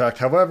rookie contract.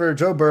 However,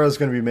 Joe Burrow is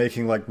going to be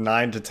making like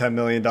 $9 to $10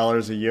 million a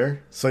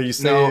year. So you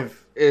save... No,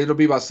 it'll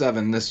be about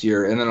 7 this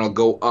year, and then it'll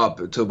go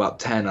up to about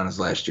 10 on his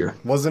last year.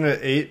 Wasn't it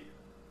 8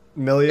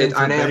 million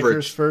for Baker's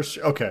average first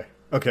year?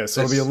 Okay,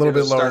 so it'll be a little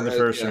bit lower in the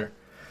first year.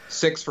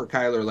 6 for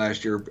Kyler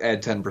last year,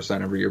 add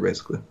 10% every year,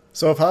 basically.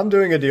 So if I'm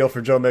doing a deal for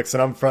Joe Mixon,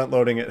 I'm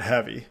front-loading it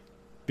heavy.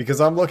 Because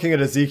I'm looking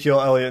at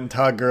Ezekiel Elliott and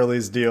Todd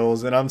Gurley's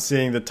deals, and I'm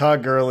seeing that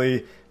Todd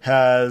Gurley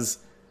has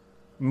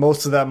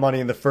most of that money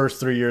in the first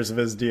 3 years of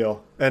his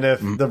deal. And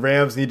if the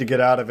Rams need to get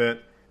out of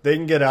it, they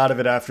can get out of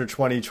it after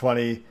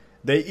 2020.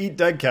 They eat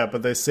dead cap,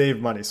 but they save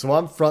money. So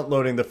I'm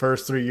front-loading the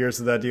first 3 years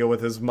of that deal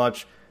with as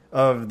much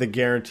of the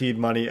guaranteed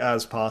money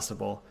as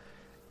possible.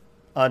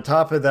 On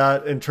top of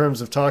that, in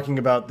terms of talking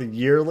about the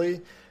yearly,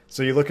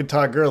 so you look at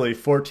Todd Gurley,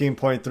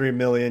 $14.3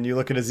 million. You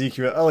look at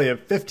Ezekiel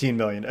Elliott, $15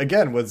 million.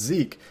 Again, with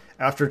Zeke,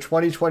 after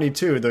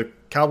 2022, the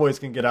Cowboys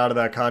can get out of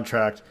that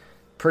contract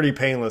pretty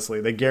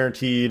painlessly. They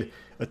guaranteed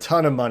a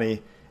ton of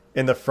money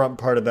in the front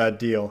part of that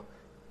deal.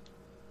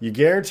 You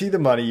guarantee the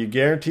money, you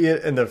guarantee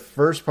it in the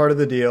first part of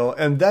the deal,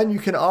 and then you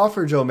can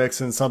offer Joe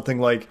Mixon something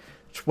like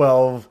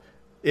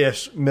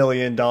 $12-ish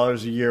million a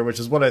year, which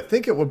is what I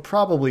think it would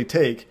probably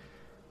take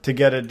to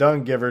get it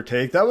done, give or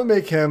take. That would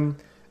make him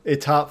a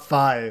top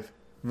 5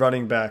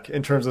 running back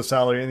in terms of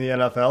salary in the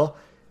NFL.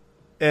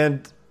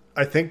 And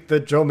I think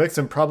that Joe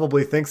Mixon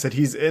probably thinks that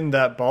he's in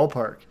that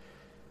ballpark.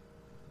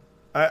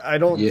 I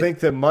don't think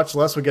that much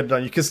less would get it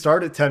done. You could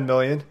start at $10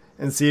 million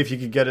and see if you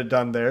could get it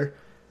done there.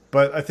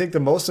 But I think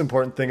the most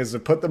important thing is to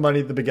put the money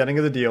at the beginning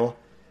of the deal,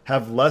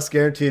 have less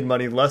guaranteed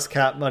money, less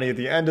cap money at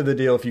the end of the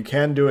deal if you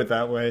can do it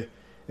that way,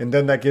 and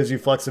then that gives you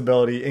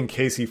flexibility in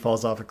case he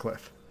falls off a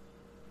cliff.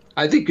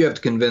 I think you have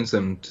to convince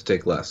him to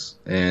take less.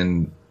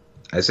 And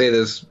I say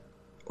this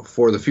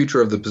for the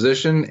future of the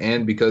position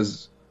and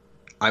because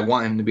I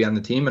want him to be on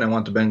the team and I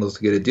want the Bengals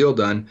to get a deal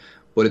done,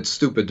 but it's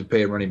stupid to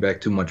pay a running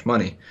back too much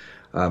money.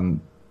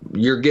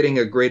 You're getting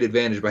a great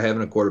advantage by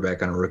having a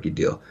quarterback on a rookie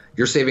deal.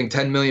 You're saving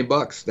 $10 million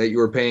that you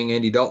were paying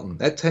Andy Dalton.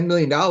 That $10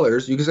 million,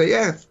 you can say,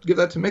 yeah, give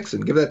that to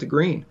Mixon, give that to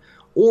Green,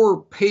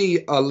 or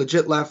pay a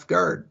legit left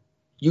guard.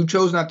 You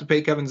chose not to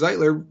pay Kevin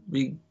Zeitler,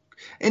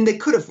 and they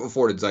could have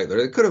afforded Zeitler.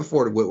 They could have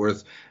afforded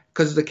Whitworth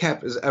because the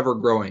cap is ever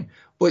growing.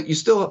 But it's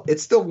still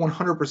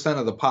 100%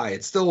 of the pie.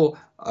 It's still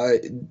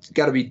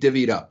got to be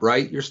divvied up,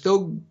 right? You're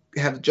still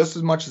have just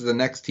as much as the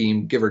next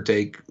team, give or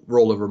take,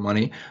 rollover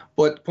money.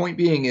 But point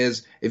being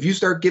is, if you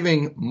start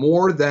giving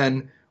more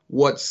than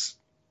what's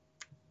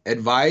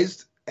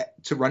advised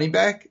to running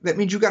back, that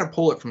means you got to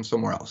pull it from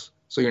somewhere else.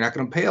 So you're not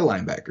going to pay a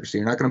linebacker. So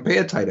you're not going to pay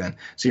a tight end.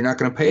 So you're not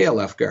going to pay a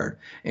left guard.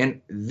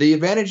 And the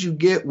advantage you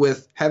get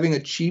with having a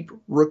cheap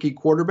rookie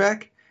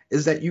quarterback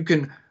is that you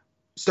can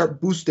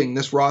start boosting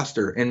this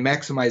roster and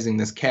maximizing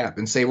this cap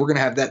and say, we're going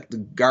to have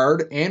that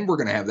guard and we're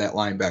going to have that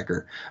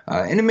linebacker.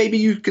 And then maybe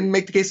you can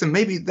make the case that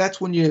maybe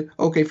that's when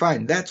okay,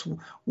 fine.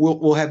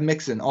 We'll have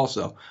Mixon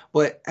also.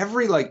 But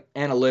every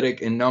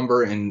analytic and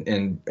number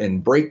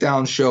and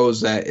breakdown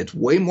shows that it's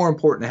way more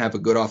important to have a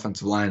good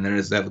offensive line than it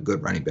is to have a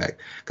good running back.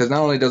 Because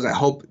not only does it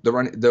help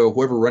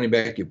whoever running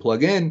back you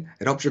plug in,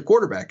 it helps your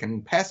quarterback.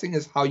 And passing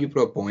is how you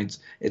put up points.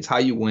 It's how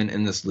you win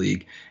in this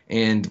league.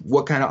 And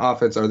what kind of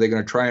offense are they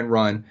going to try and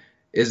run?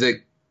 Is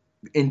it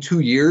in 2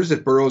 years,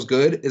 if Burrow's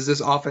good, is this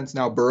offense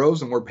now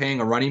Burrow's and we're paying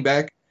a running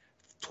back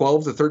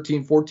 12 to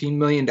 13, $14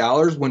 million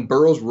when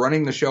Burrow's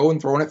running the show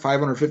and throwing it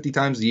 550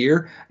 times a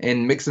year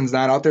and Mixon's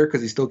not out there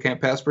because he still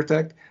can't pass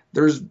protect?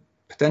 There's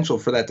potential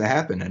for that to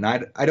happen. And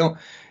I don't,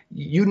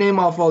 you name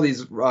off all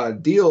these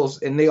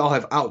deals and they all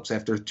have outs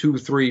after 2,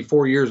 3,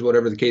 4 years,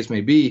 whatever the case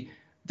may be.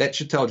 That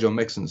should tell Joe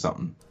Mixon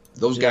something.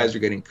 Those guys are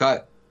getting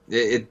cut.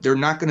 They're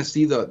not going to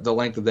see the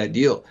length of that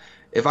deal.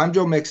 If I'm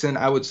Joe Mixon,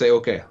 I would say,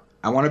 okay,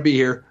 I want to be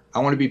here. I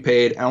want to be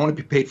paid. I want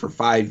to be paid for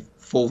 5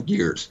 full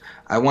years.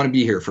 I want to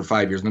be here for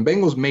 5 years. And the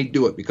Bengals may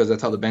do it because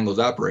that's how the Bengals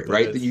operate,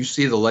 right? That you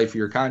see the life of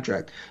your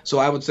contract. So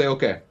I would say,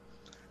 okay,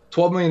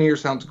 $12 million a year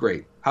sounds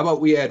great. How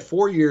about we add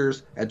 4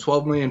 years at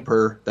 $12 million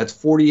per? That's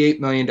 $48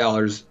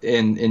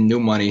 million in new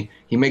money.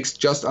 He makes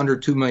just under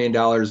 $2 million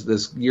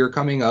this year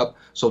coming up.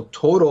 So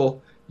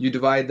total, you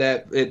divide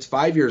that, it's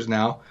 5 years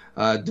now,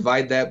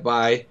 divide that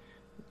by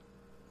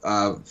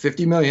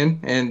 50 million,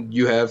 and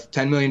you have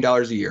 $10 million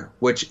a year,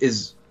 which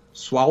is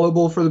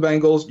swallowable for the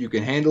Bengals. You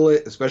can handle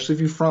it, especially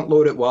if you front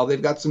load it while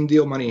they've got some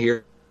deal money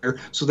here.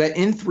 So that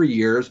in 3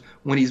 years,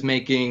 when he's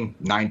making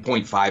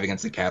 9.5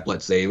 against the cap,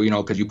 let's say,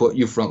 because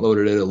you front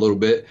loaded it a little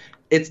bit,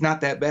 it's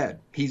not that bad.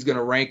 He's going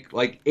to rank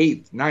like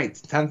 8th,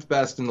 9th, 10th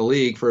best in the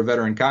league for a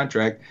veteran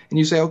contract. And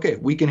you say, okay,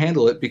 we can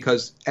handle it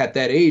because at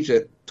that age,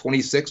 at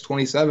 26,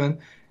 27,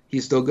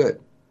 he's still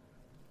good.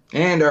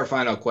 And our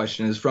final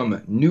question is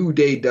from New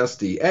Day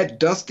Dusty at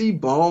Dusty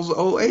Balls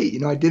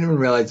 08. I didn't even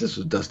realize this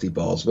was Dusty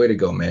Balls. Way to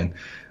go, man.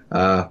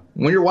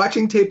 When you're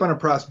watching tape on a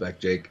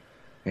prospect, Jake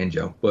and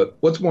Joe, but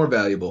what's more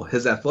valuable,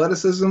 his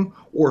athleticism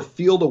or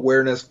field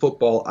awareness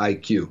football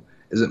IQ?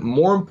 Is it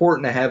more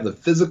important to have the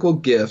physical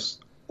gifts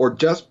or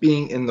just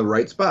being in the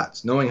right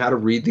spots, knowing how to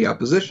read the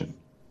opposition?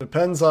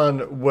 Depends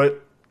on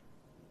what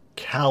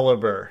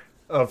caliber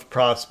of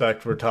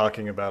prospect we're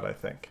talking about, I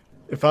think.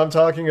 If I'm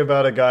talking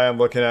about a guy I'm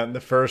looking at in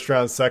the first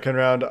round, second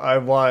round, I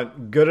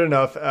want good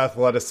enough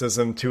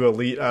athleticism to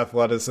elite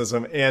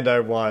athleticism, and I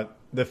want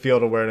the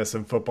field awareness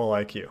and football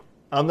IQ.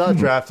 I'm not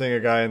drafting a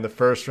guy in the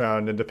first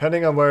round, and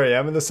depending on where I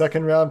am in the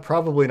second round,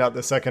 probably not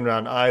the second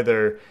round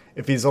either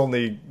if he's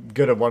only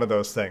good at one of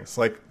those things.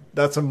 Like,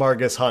 that's a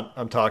Margus Hunt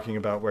I'm talking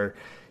about, where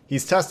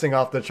he's testing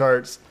off the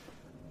charts,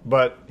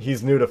 but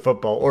he's new to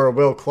football. Or a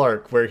Will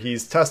Clark, where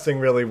he's testing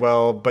really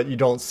well, but you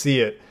don't see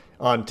it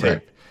on tape.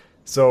 Right.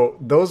 So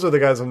those are the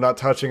guys I'm not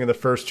touching in the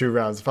first 2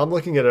 rounds. If I'm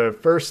looking at a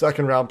first,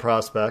 second round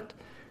prospect,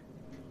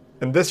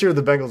 and this year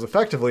the Bengals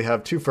effectively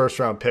have 2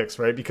 first-round picks,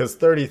 right? Because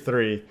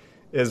 33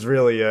 is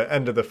really an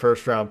end of the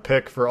first-round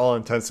pick for all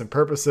intents and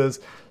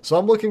purposes. So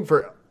I'm looking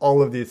for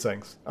all of these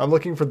things. I'm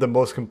looking for the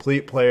most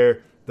complete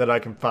player that I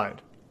can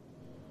find.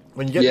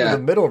 When you get to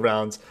the middle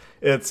rounds,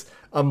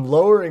 I'm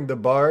lowering the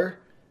bar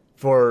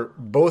for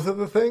both of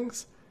the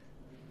things,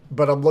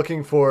 but I'm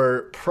looking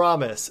for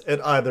promise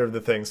at either of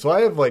the things. So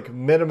I have like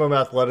minimum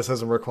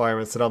athleticism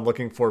requirements that I'm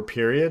looking for,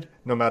 period,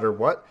 no matter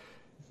what.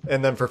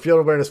 And then for field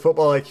awareness,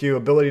 football IQ,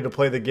 ability to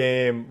play the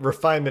game,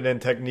 refinement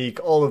and technique,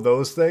 all of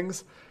those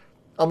things,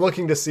 I'm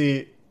looking to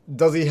see,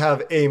 does he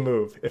have a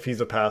move if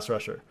he's a pass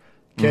rusher?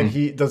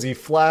 Does he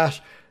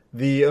flash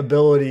the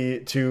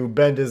ability to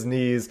bend his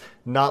knees,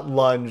 not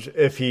lunge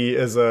if he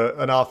is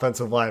an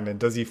offensive lineman?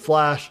 Does he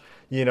flash,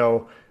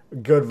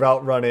 good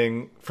route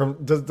running?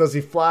 Does he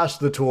flash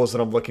the tools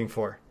that I'm looking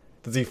for?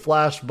 Does he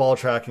flash ball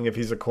tracking if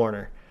he's a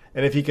corner?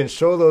 And if he can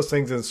show those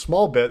things in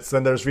small bits,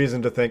 then there's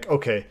reason to think,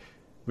 okay,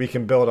 we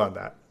can build on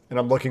that. And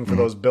I'm looking for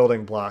those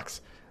building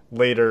blocks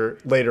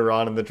later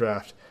on in the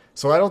draft.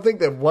 So I don't think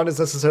that one is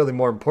necessarily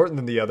more important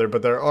than the other,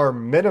 but there are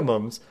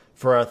minimums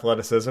for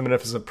athleticism. And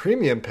if it's a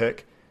premium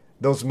pick,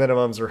 those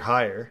minimums are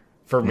higher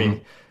for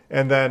me.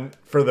 And then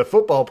for the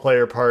football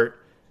player part,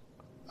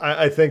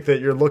 I think that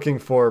you're looking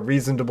for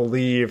reason to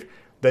believe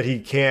that he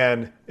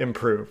can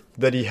improve,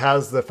 that he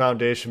has the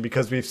foundation,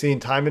 because we've seen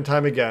time and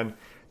time again,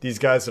 these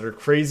guys that are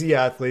crazy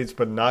athletes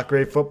but not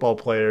great football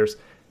players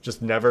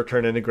just never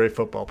turn into great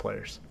football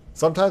players.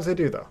 Sometimes they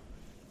do, though.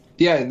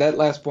 Yeah, and that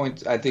last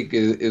point I think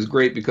is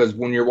great, because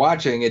when you're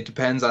watching, it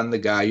depends on the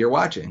guy you're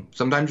watching.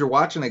 Sometimes you're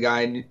watching a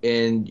guy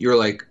and you're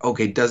like,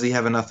 okay, does he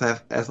have enough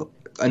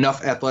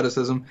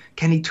athleticism?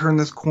 Can he turn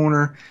this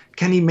corner?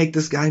 Can he make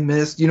this guy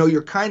miss?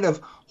 You're kind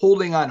of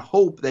holding on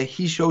hope that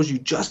he shows you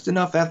just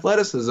enough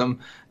athleticism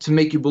to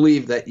make you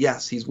believe that,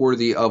 yes, he's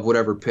worthy of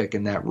whatever pick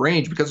in that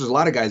range, because there's a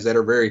lot of guys that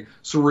are very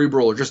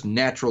cerebral or just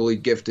naturally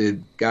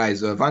gifted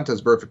guys.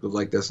 Vontaze Burfict was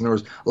like this, and there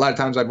was a lot of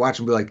times I'd watch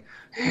him be like,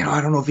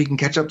 I don't know if he can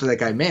catch up to that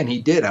guy. Man,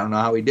 he did. I don't know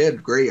how he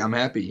did. Great, I'm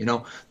happy.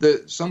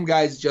 Some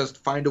guys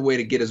just find a way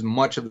to get as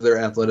much of their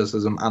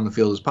athleticism on the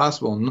field as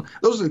possible, and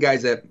those are the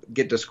guys that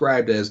get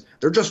described as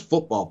they're just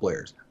football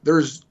players.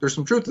 There's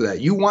some truth to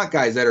that. You want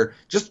guys that are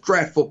just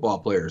draft football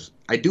players.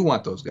 I do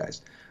want those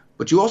guys.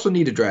 But you also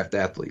need to draft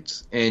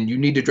athletes, and you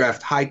need to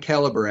draft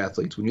high-caliber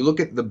athletes. When you look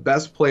at the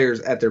best players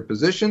at their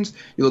positions,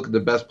 you look at the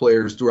best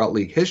players throughout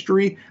league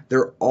history,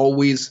 they're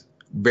always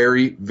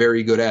very,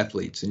 very good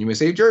athletes. And you may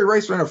say, Jerry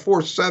Rice ran a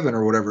 4.7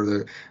 or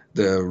whatever.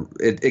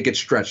 it gets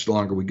stretched the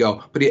longer we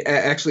go. But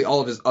actually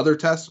all of his other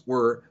tests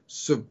were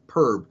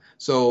superb.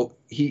 So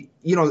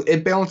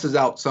it balances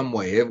out some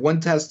way. If one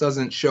test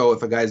doesn't show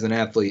if a guy's an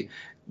athlete,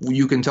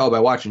 you can tell by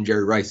watching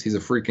Jerry Rice. He's a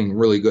freaking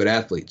really good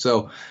athlete.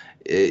 So,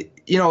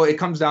 it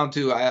comes down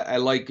to, I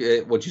like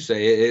what you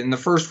say. In the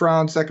first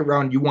round, second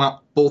round, you want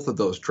both of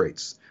those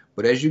traits.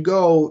 But as you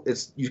go,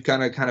 you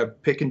kind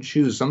of pick and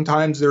choose.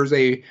 Sometimes there's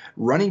a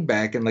running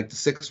back in like the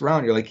 6th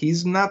round. You're like,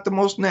 he's not the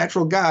most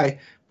natural guy,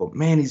 but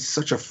man, he's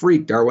such a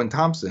freak. Darwin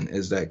Thompson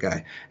is that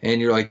guy.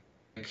 And you're like,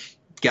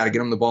 got to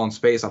get him the ball in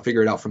space. I'll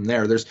figure it out from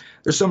there. There's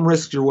some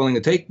risks you're willing to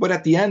take, but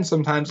at the end,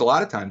 a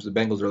lot of times, the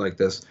Bengals are like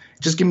this.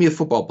 Just give me a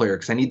football player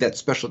because I need that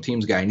special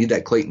teams guy. I need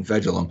that Clayton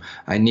Fedulum.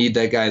 I need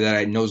that guy that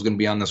I know is going to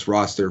be on this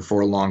roster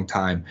for a long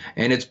time.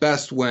 And it's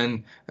best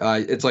when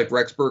it's like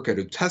Rex Burkhead,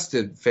 who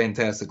tested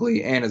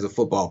fantastically and is a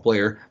football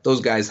player.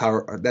 Those guys,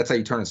 that's how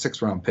you turn a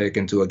 6th-round pick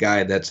into a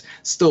guy that's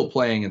still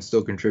playing and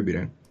still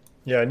contributing.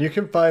 Yeah, and you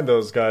can find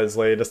those guys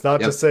late. It's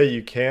not to say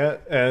you can't,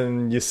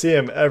 and you see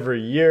them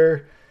every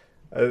year.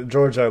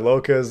 George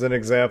Iloka is an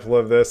example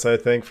of this, I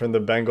think, from the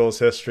Bengals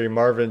history.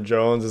 Marvin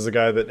Jones is a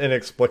guy that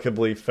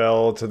inexplicably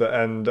fell to the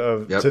end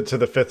of to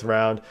the 5th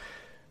round.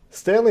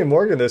 Stanley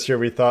Morgan this year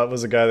we thought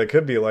was a guy that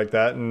could be like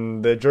that,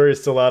 and the jury's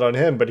still out on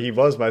him, but he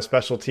was my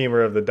special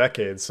teamer of the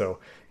decade, so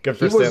good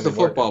for Stanley Morgan. He was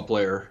the football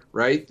player,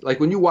 right?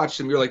 Like when you watch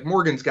him, you're like,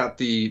 Morgan's got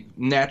the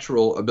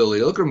natural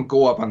ability. Look at him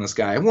go up on this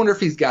guy. I wonder if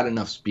he's got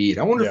enough speed.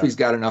 I wonder if he's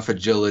got enough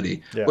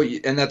agility. Yeah.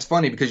 And that's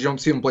funny because you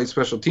don't see him play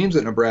special teams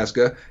at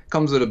Nebraska.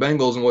 Comes to the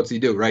Bengals, and what's he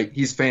do, right?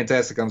 He's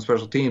fantastic on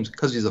special teams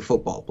because he's a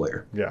football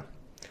player. Yeah.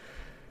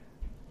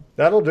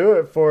 That'll do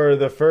it for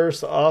the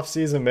first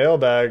off-season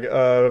mailbag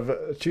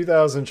of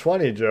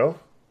 2020, Joe.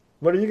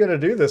 What are you going to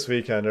do this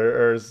weekend?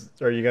 Or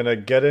are you going to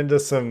get into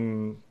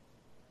some,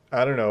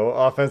 I don't know,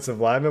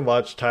 offensive lineman,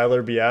 watch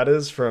Tyler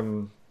Biadasz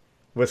from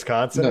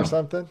Wisconsin or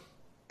something?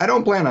 I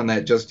don't plan on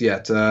that just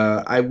yet.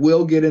 I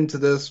will get into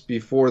this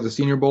before the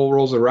Senior Bowl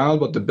rolls around,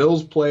 but the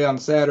Bills play on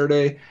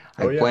Saturday.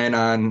 I plan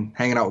on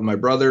hanging out with my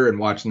brother and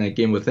watching that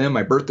game with him.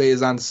 My birthday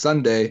is on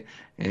Sunday,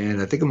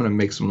 and I think I'm going to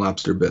make some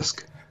lobster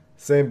bisque.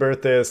 Same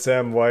birthday as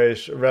Sam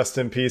Wyche. Rest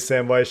in peace,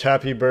 Sam Wyche.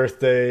 Happy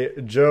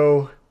birthday,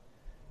 Joe.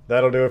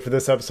 That'll do it for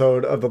this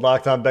episode of the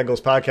Locked On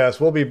Bengals podcast.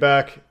 We'll be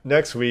back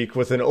next week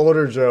with an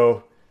older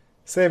Joe.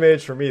 Same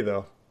age for me,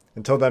 though.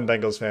 Until then,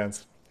 Bengals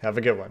fans, have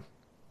a good one.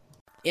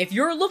 If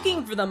you're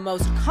looking for the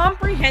most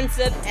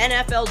comprehensive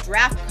NFL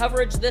draft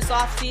coverage this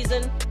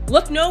offseason,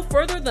 look no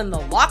further than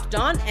the Locked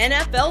On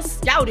NFL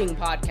Scouting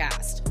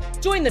Podcast.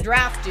 Join the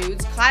draft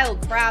dudes, Kyle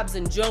Krabs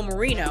and Joe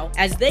Marino,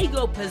 as they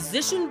go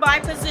position by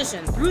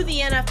position through the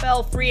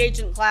NFL free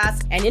agent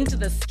class and into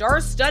the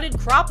star-studded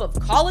crop of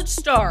college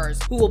stars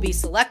who will be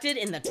selected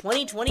in the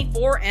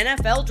 2024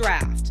 NFL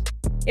Draft.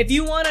 If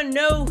you want to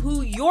know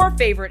who your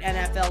favorite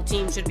NFL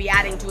team should be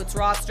adding to its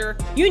roster,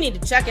 you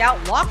need to check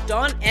out Locked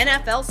On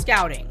NFL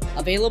Scouting,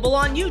 available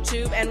on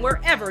YouTube and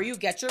wherever you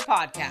get your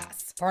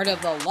podcasts. Part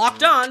of the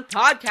Locked On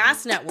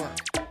Podcast Network,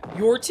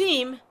 your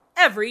team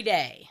every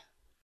day.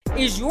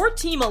 Is your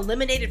team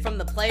eliminated from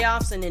the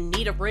playoffs and in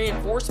need of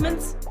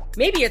reinforcements?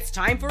 Maybe it's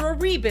time for a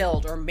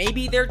rebuild, or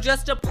maybe they're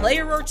just a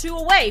player or two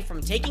away from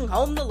taking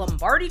home the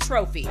Lombardi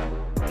Trophy.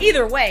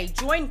 Either way,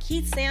 join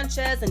Keith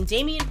Sanchez and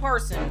Damian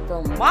Parson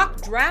for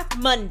Mock Draft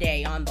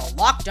Monday on the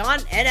Locked On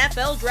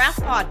NFL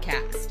Draft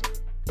Podcast.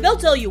 They'll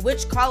tell you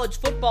which college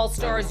football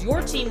stars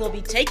your team will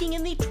be taking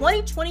in the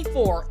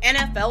 2024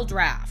 NFL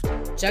Draft.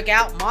 Check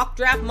out Mock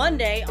Draft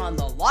Monday on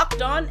the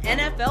Locked On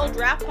NFL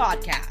Draft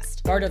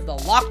Podcast, part of the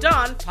Locked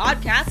On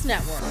Podcast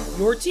Network,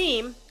 your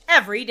team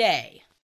every day.